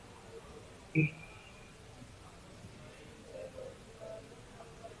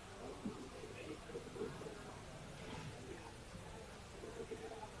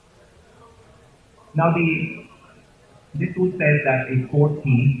 Now, this rule says that a court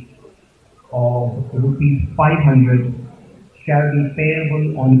fee of rupees 500 shall be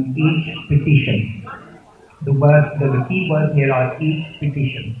payable on each petition. The key words here are each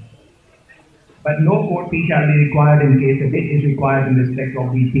petition. But no court fee shall be required in case a writ is required in respect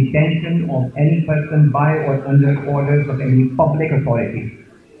of the detention of any person by or under orders of any public authority.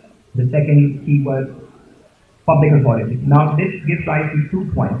 The second key word, public authority. Now, this gives rise to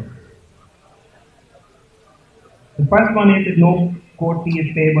 2 points. The first one is that no court fee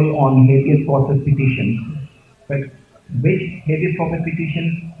is payable on habeas corpus petitions. But which habeas corpus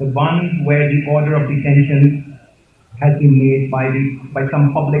petitions? The ones where the order of detention has been made by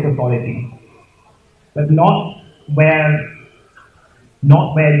some public authority. But not where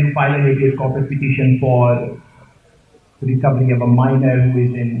you file a habeas corpus petition for the recovery of a minor who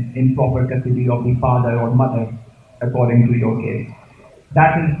is in improper custody of the father or mother, according to your case.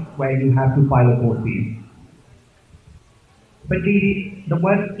 That is where you have to file a court fee. But the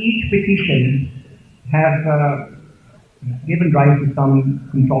word each petition have given rise to some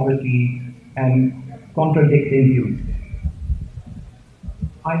controversy and contradicting views.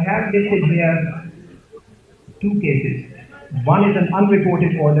 I have listed here 2 cases. One is an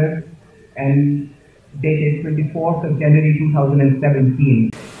unreported order and dated 24th of January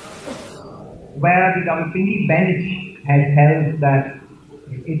 2017, where the Rawalpindi bench has held that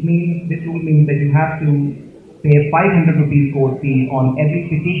this rule means that you have to pay 500 rupees court fee on every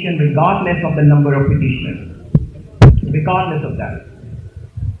petition regardless of the number of petitioners, regardless of that.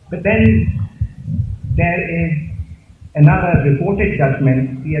 But then there is another reported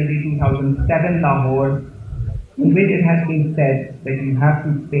judgment, CLD 2007 Lahore, in which it has been said that you have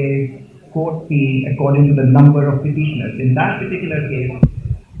to pay court fee according to the number of petitioners. In that particular case,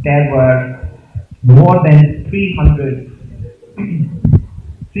 there were more than 300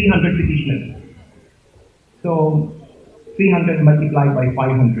 petitioners. So 300 multiplied by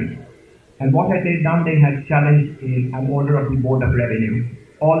 500. And what had they done? They had challenged an order of the Board of Revenue.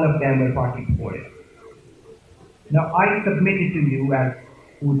 All of them were parties for it. Now I submitted to you as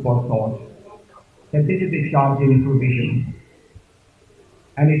food for thought that this is a charging provision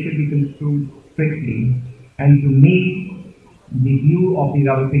and it should be construed strictly. And to me, the view of the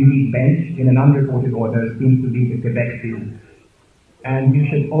Rawalpindi bench in an unreported order seems to be the correct view. And you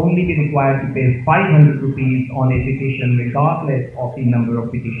should only be required to pay 500 rupees on a petition regardless of the number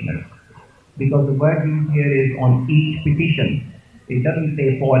of petitioners. Because the word used here is on each petition. It doesn't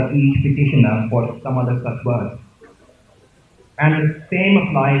say for each petitioner or some other such word. And the same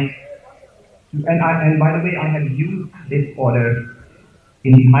applies to, and by the way, I have used this order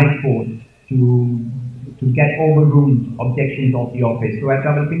in the High Court to get overruled objections of the office. So at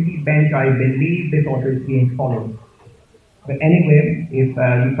Rawalpindi bench, I believe this order is being followed. But anyway, if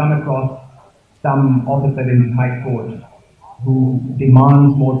you come across some officer in the High Court who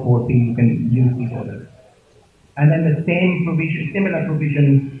demands more court fee, you can use these orders. And then the same provision, similar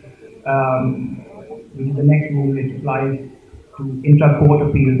provision, which is the next rule, which applies to intra-court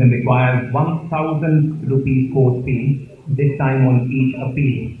appeals and requires 1,000 rupees court fee, this time on each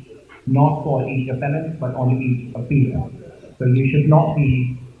appeal. Not for each appellant, but on each appeal. So you should not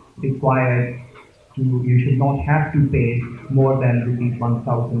be required you should not have to pay more than rupees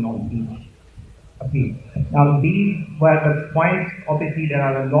 1,000 on each appeal. Now these were the points. Obviously there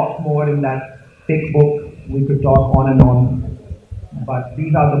are a lot more in that thick book. We could talk on and on, but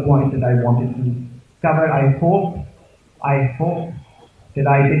these are the points that I wanted to cover. I hope that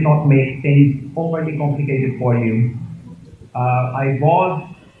I did not make things overly complicated for you. I was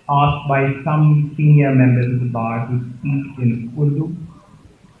asked by some senior members of the bar to speak in Urdu.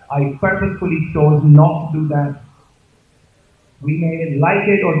 I purposefully chose not to do that. We may like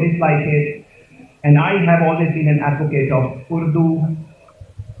it or dislike it, and I have always been an advocate of Urdu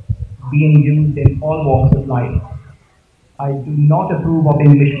being used in all walks of life. I do not approve of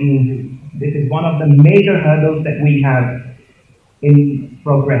English being used. This is one of the major hurdles that we have in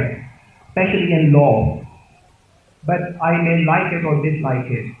progress, especially in law. But I may like it or dislike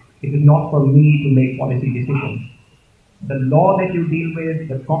it. It is not for me to make policy decisions. The law that you deal with,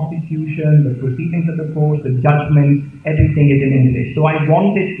 the constitution, the proceedings of the court, the judgments, everything is in English. So I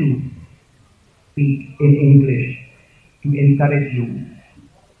wanted to speak in English to encourage you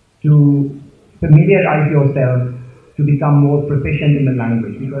to familiarize yourself to become more proficient in the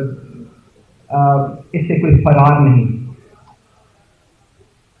language, because इससे कोई फरार नहीं.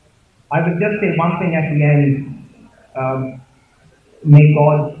 I will just say one thing at the end. May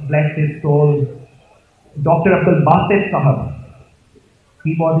God bless his soul. Dr. Abdul Basit Sahab,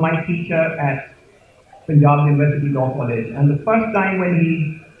 he was my teacher at Punjab University Law College, and the first time when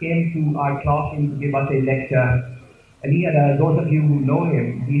he came to our classroom to give us a lecture, and he had those of you who know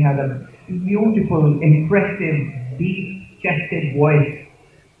him, he had a beautiful, impressive, deep-chested voice,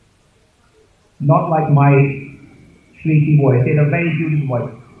 not like my shrieky voice. He had a very beautiful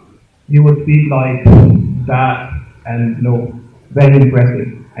voice. He would speak like that, and very impressive.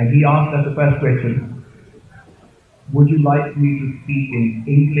 And he asked us the first question: would you like me to speak in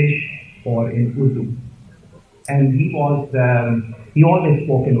English or in Urdu? And he always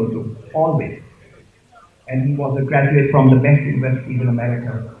spoke in Urdu, always. And he was a graduate from the best universities in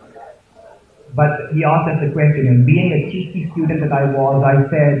America. But he asked us the question, and being a cheeky student that I was, I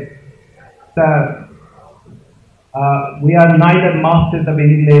said, "Sir, we are neither masters of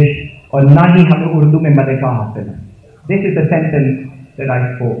English or nahi hame Urdu mein malika hasil hai." This is the sentence that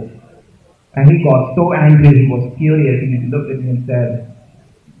I spoke. And he got so angry, he was furious, and he looked at me and said,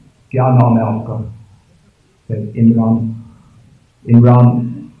 "Kya naam hai aapka?" I said, "Imran." "Imran,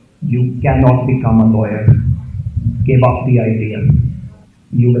 you cannot become a lawyer. Give up the idea.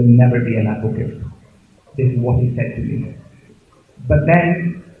 You will never be an advocate." This is what he said to me. But then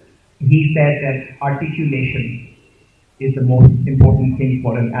he said that articulation is the most important thing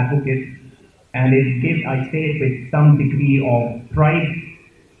for an advocate, and I say it with some degree of pride.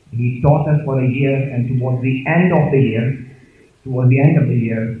 He taught us for a year, and towards the end of the year,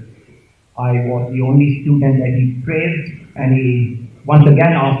 I was the only student that he praised, and he once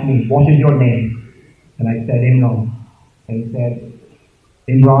again asked me, "What is your name?" And I said, "Imran." And he said,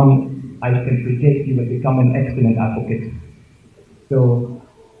 "Imran, I can predict you will become an excellent advocate." So,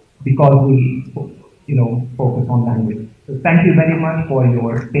 because we, focus on language. So thank you very much for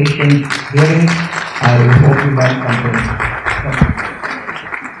your patient hearing. I hope you learned something.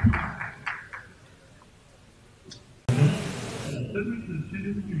 Sir, we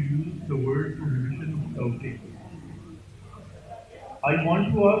continue to use the word prohibition of doubting. I want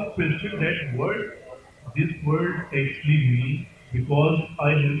to ask question that what this word actually means, because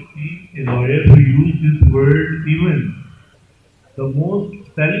I have seen a lawyer who used this word even. The most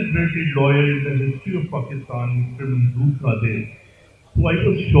celebrated lawyer in the history of Pakistan, Mr. Manzoor Qadir. So I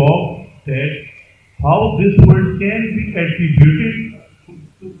was shocked that how this word can be attributed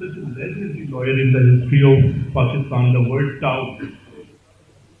to such a legendary lawyer in the history of Pakistan, the word doubt.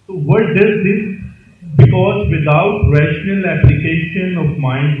 So what does this? Because without rational application of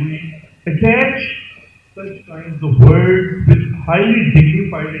mind, we attach such kinds of words with highly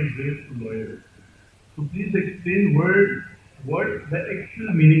dignified and graceful lawyers. So please explain what the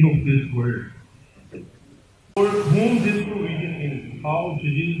actual meaning of this word. For whom this provision is, how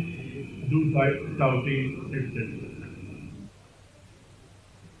judges do doubting, etc.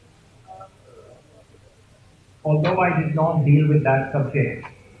 Although I did not deal with that subject,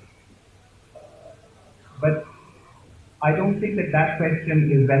 but I don't think that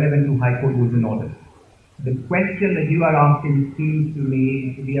question is relevant to High Court rules and orders. The question that you are asking seems to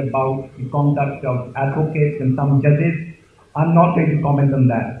me to be about the conduct of advocates and some judges. I'm not going to comment on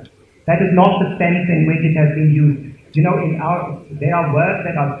that. That is not the sense in which it has been used. There are words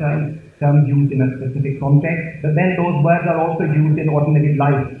that are terms used in a specific context, but then those words are also used in ordinary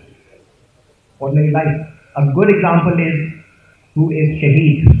life. A good example is, who is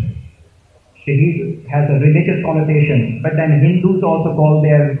Shaheed? Shaheed has a religious connotation, but then Hindus also call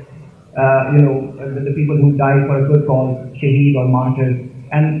their, the people who die for a good cause Shaheed or martyrs,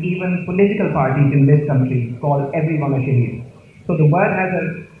 and even political parties in this country call everyone a Shaheed. So the word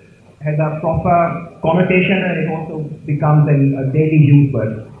has a proper connotation, and it also becomes a daily used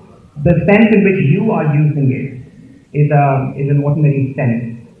word. The sense in which you are using it is an ordinary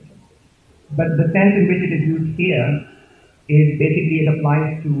sense. But the sense in which it is used here is basically it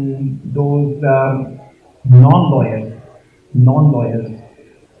applies to those non-lawyers.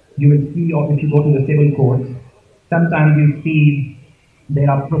 You will see, or if you go to the civil courts, sometimes you see there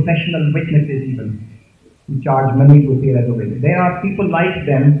are professional witnesses even who charge money to appear as a witness. There are people like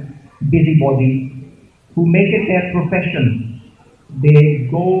them, busybodies, who make it their profession. They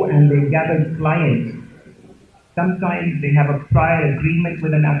go and they gather clients. Sometimes they have a prior agreement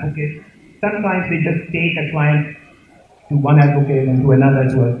with an advocate. Sometimes they just take a client to one advocate and to another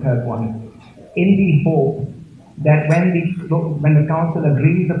to a third one, in the hope that when the counsel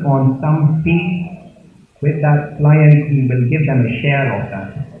agrees upon some fee with that client, he will give them a share of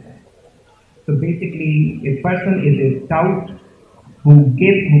that. So basically, a person is a tout who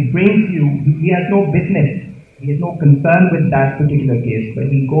brings you, he has no business, he has no concern with that particular case, but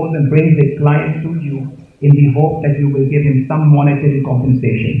he goes and brings a client to you in the hope that you will give him some monetary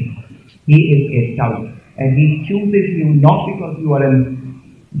compensation. He is a tout, and he chooses you not because you are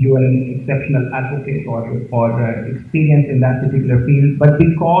an exceptional advocate or experienced in that particular field, but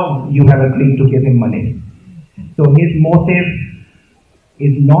because you have agreed to give him money. So his motive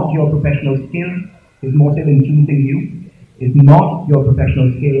is not your professional skill. His motive in choosing you is not your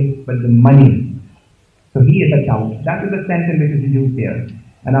professional skill, but the money. So he is a tout. That is the sentence which is used here.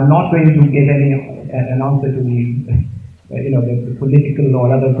 And I'm not going to give an answer to the political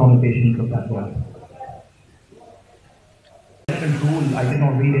or other connotations of that word. Rule, I did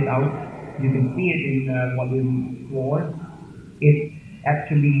not read it out. You can see it in volume 4. It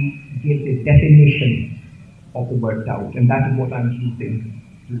actually gives a definition of the word tout, and that is what I'm using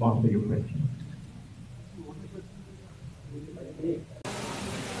to answer your question.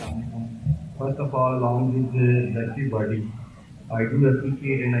 First of all, along with the lecture body, I do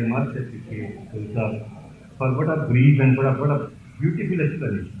appreciate and I must appreciate for what a brief and what a beautiful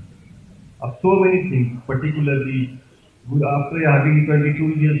explanation of so many things, particularly after having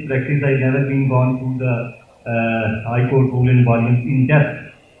 22 years practice, I've never been gone through the High Court rule and volumes in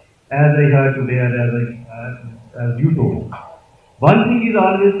depth, as I heard today and as you told. One thing is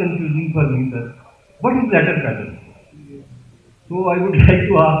always confusing for me, sir. What is letter pattern? So I would like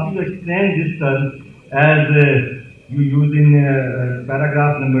to ask you to explain this term as you use in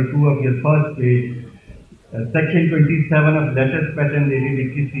paragraph number 2 of your first page, section 27 of letters pattern dated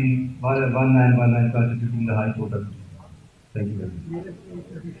 1919 constituting the High Court of Justice. Thank you very much.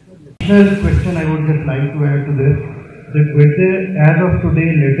 Another question I would just like to add to this, that whether as of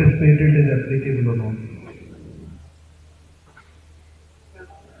today latest patent is applicable or not.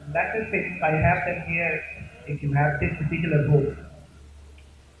 Latest patent, I have them here. If you have this particular book,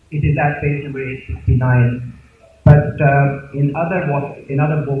 it is at page number 869. But in other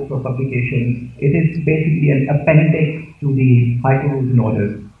books or publications, it is basically an appendix to the High Court rules and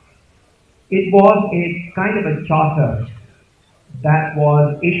orders. It was a kind of a charter that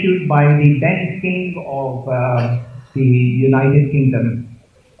was issued by the then King of the United Kingdom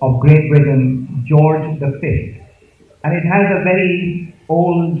of Great Britain, George V. And it has a very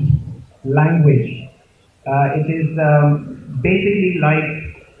old language. It is basically like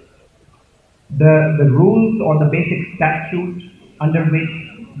the rules or the basic statute under which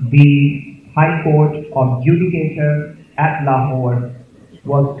the High Court of Judicature at Lahore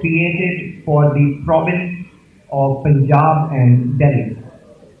was created for the province of Punjab and Delhi.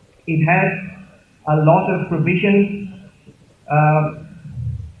 It has a lot of provisions,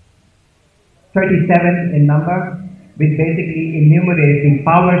 37 in number, which basically enumerate the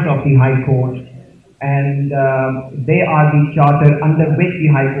powers of the High Court, and they are the charter under which the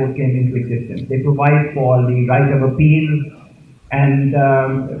High Court came into existence. They provide for the right of appeal, and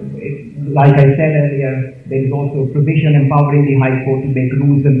like I said earlier, there is also provision empowering the High Court to make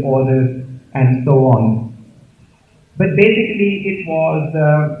rules and orders and so on. But basically it was,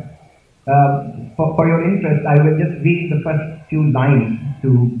 for your interest, I will just read the first few lines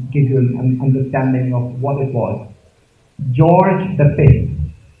to give you an understanding of what it was. George V,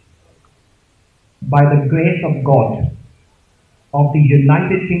 by the grace of God, of the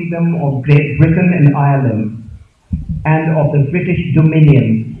United Kingdom of Great Britain and Ireland, and of the British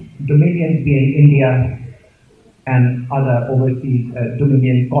Dominions, dominions being India and other overseas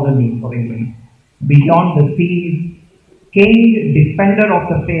dominion colonies of England, beyond the seas, King, Defender of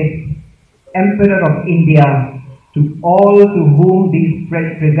the Faith, Emperor of India, to all to whom these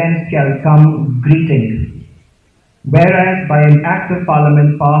presents shall come, greetings. Whereas by an Act of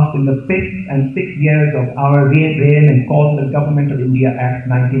Parliament passed in the 5th and 6th years of our reign and called the Government of India Act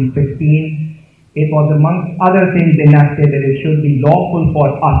 1915, it was amongst other things enacted that it should be lawful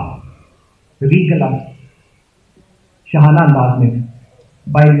for us, regal us, Shahana Andaz,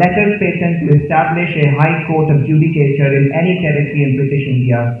 by letter patent to establish a High Court of Judicature in any territory in British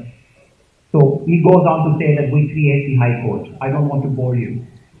India. So he goes on to say that we create the High Court. I don't want to bore you.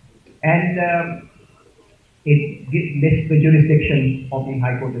 And it lists the jurisdiction of the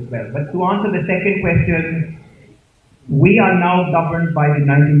High Court as well. But to answer the second question, we are now governed by the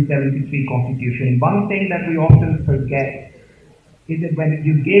 1973 Constitution. One thing that we often forget is that when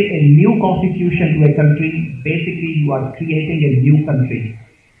you give a new constitution to a country, basically you are creating a new country.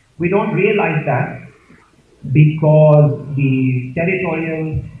 We don't realize that, because the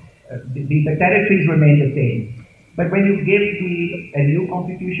territorial, the territories remain the same. But when you give a new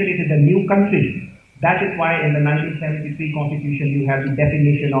constitution, it is a new country. That is why in the 1973 constitution you have the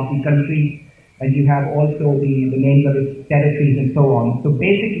definition of the country, and you have also the names of its territories and so on. So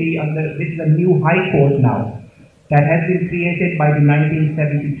basically, this is a new high court now that has been created by the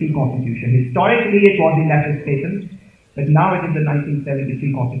 1973 constitution. Historically, it was the legislation, but now it is the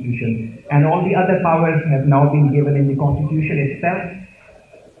 1973 constitution. And all the other powers have now been given in the constitution itself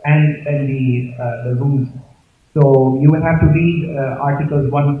and the rules. So you will have to read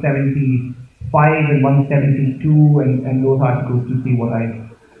articles 175 and 172 and those articles to see what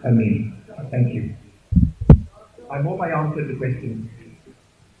I mean. Thank you. I hope I answered the question.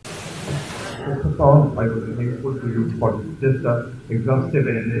 Hassan, I was thankful to you for just an exhaustive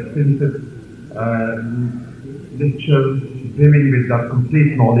and extensive lecture, brimming with the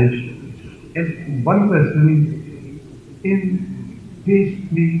complete knowledge. And one question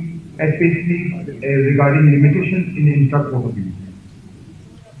especially regarding limitations in intra-court abuse.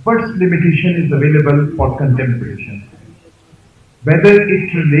 What limitation is available for contempt petition? Whether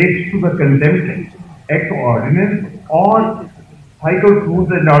it relates to the Contempt Act ordinance or High Court rules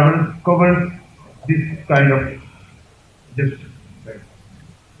and orders covers this kind of justice.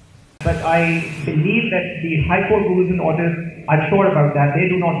 But I believe that the High Court rules and orders are sure about that. They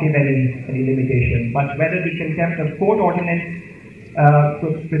do not give any limitation. But whether the Contempt of Court ordinance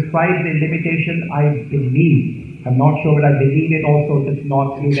prescribes a limitation, I believe. I'm not sure, but I believe it also does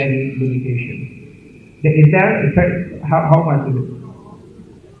not give any limitation. Is there, how much is it?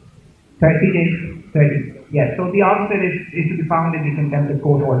 30 days? 30. Yes, so the answer is to be found in the Contempt of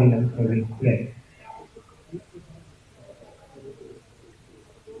Court ordinance. Yes.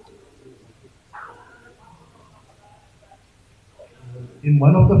 In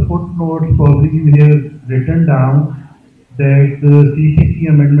one of the footnotes, probably we have written down that the CPC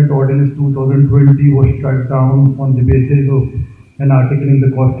Amendment Ordinance 2020 was struck down on the basis of an article in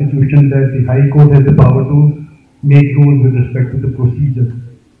the Constitution that the High Court has the power to make rules with respect to the procedure.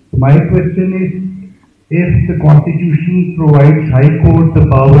 My question is, if the Constitution provides High Court the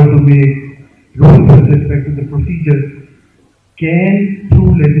power to make rules with respect to the procedure, can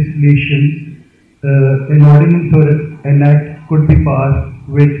through legislation an ordinance or an act could be passed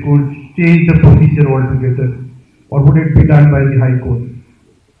which could change the procedure altogether, or would it be done by the High Court?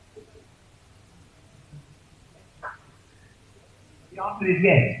 The answer is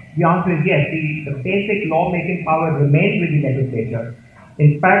yes. The answer is yes. The basic lawmaking power remains with the legislature.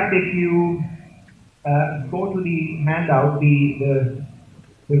 In fact, if you go to the handout, the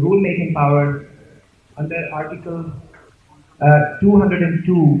rule-making power under Article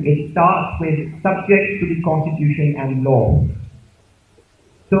 202, it starts with subject to the Constitution and law.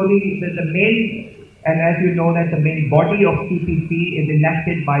 So the main, and as you know, that the main body of CPC is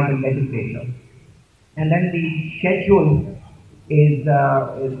elected by the legislature, and then the schedule is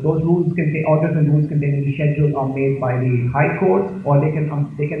those rules orders and rules contained in the schedule are made by the High Court, or they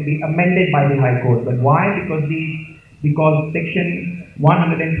can be amended by the High Court. But why? Because Section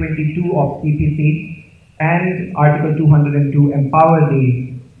 122 of CPC and Article 202 empower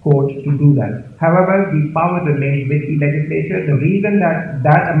the court to do that. However, the power remains with the legislature. The reason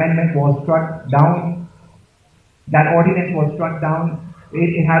that amendment was struck down, that ordinance was struck down,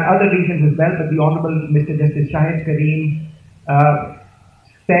 it had other reasons as well, but the Honorable Mr. Justice Shahid Kareem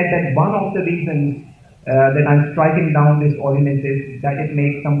said that one of the reasons that I'm striking down this ordinance is that it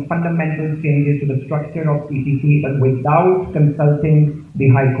makes some fundamental changes to the structure of CPC, but without consulting the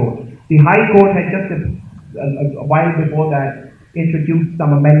High Court. The High Court had just a while before that introduced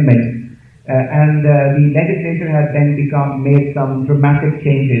some amendments, and the legislature had then made some dramatic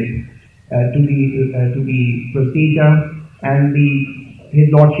changes to the procedure, and his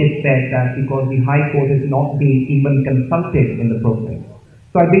Lordship said that because the High Court has not been even consulted in the process.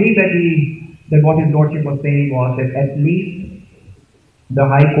 So I believe that what his Lordship was saying was that at least the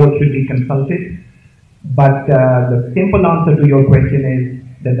High Court should be consulted, but the simple answer to your question is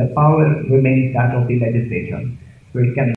that the power remains that of the legislature. So it can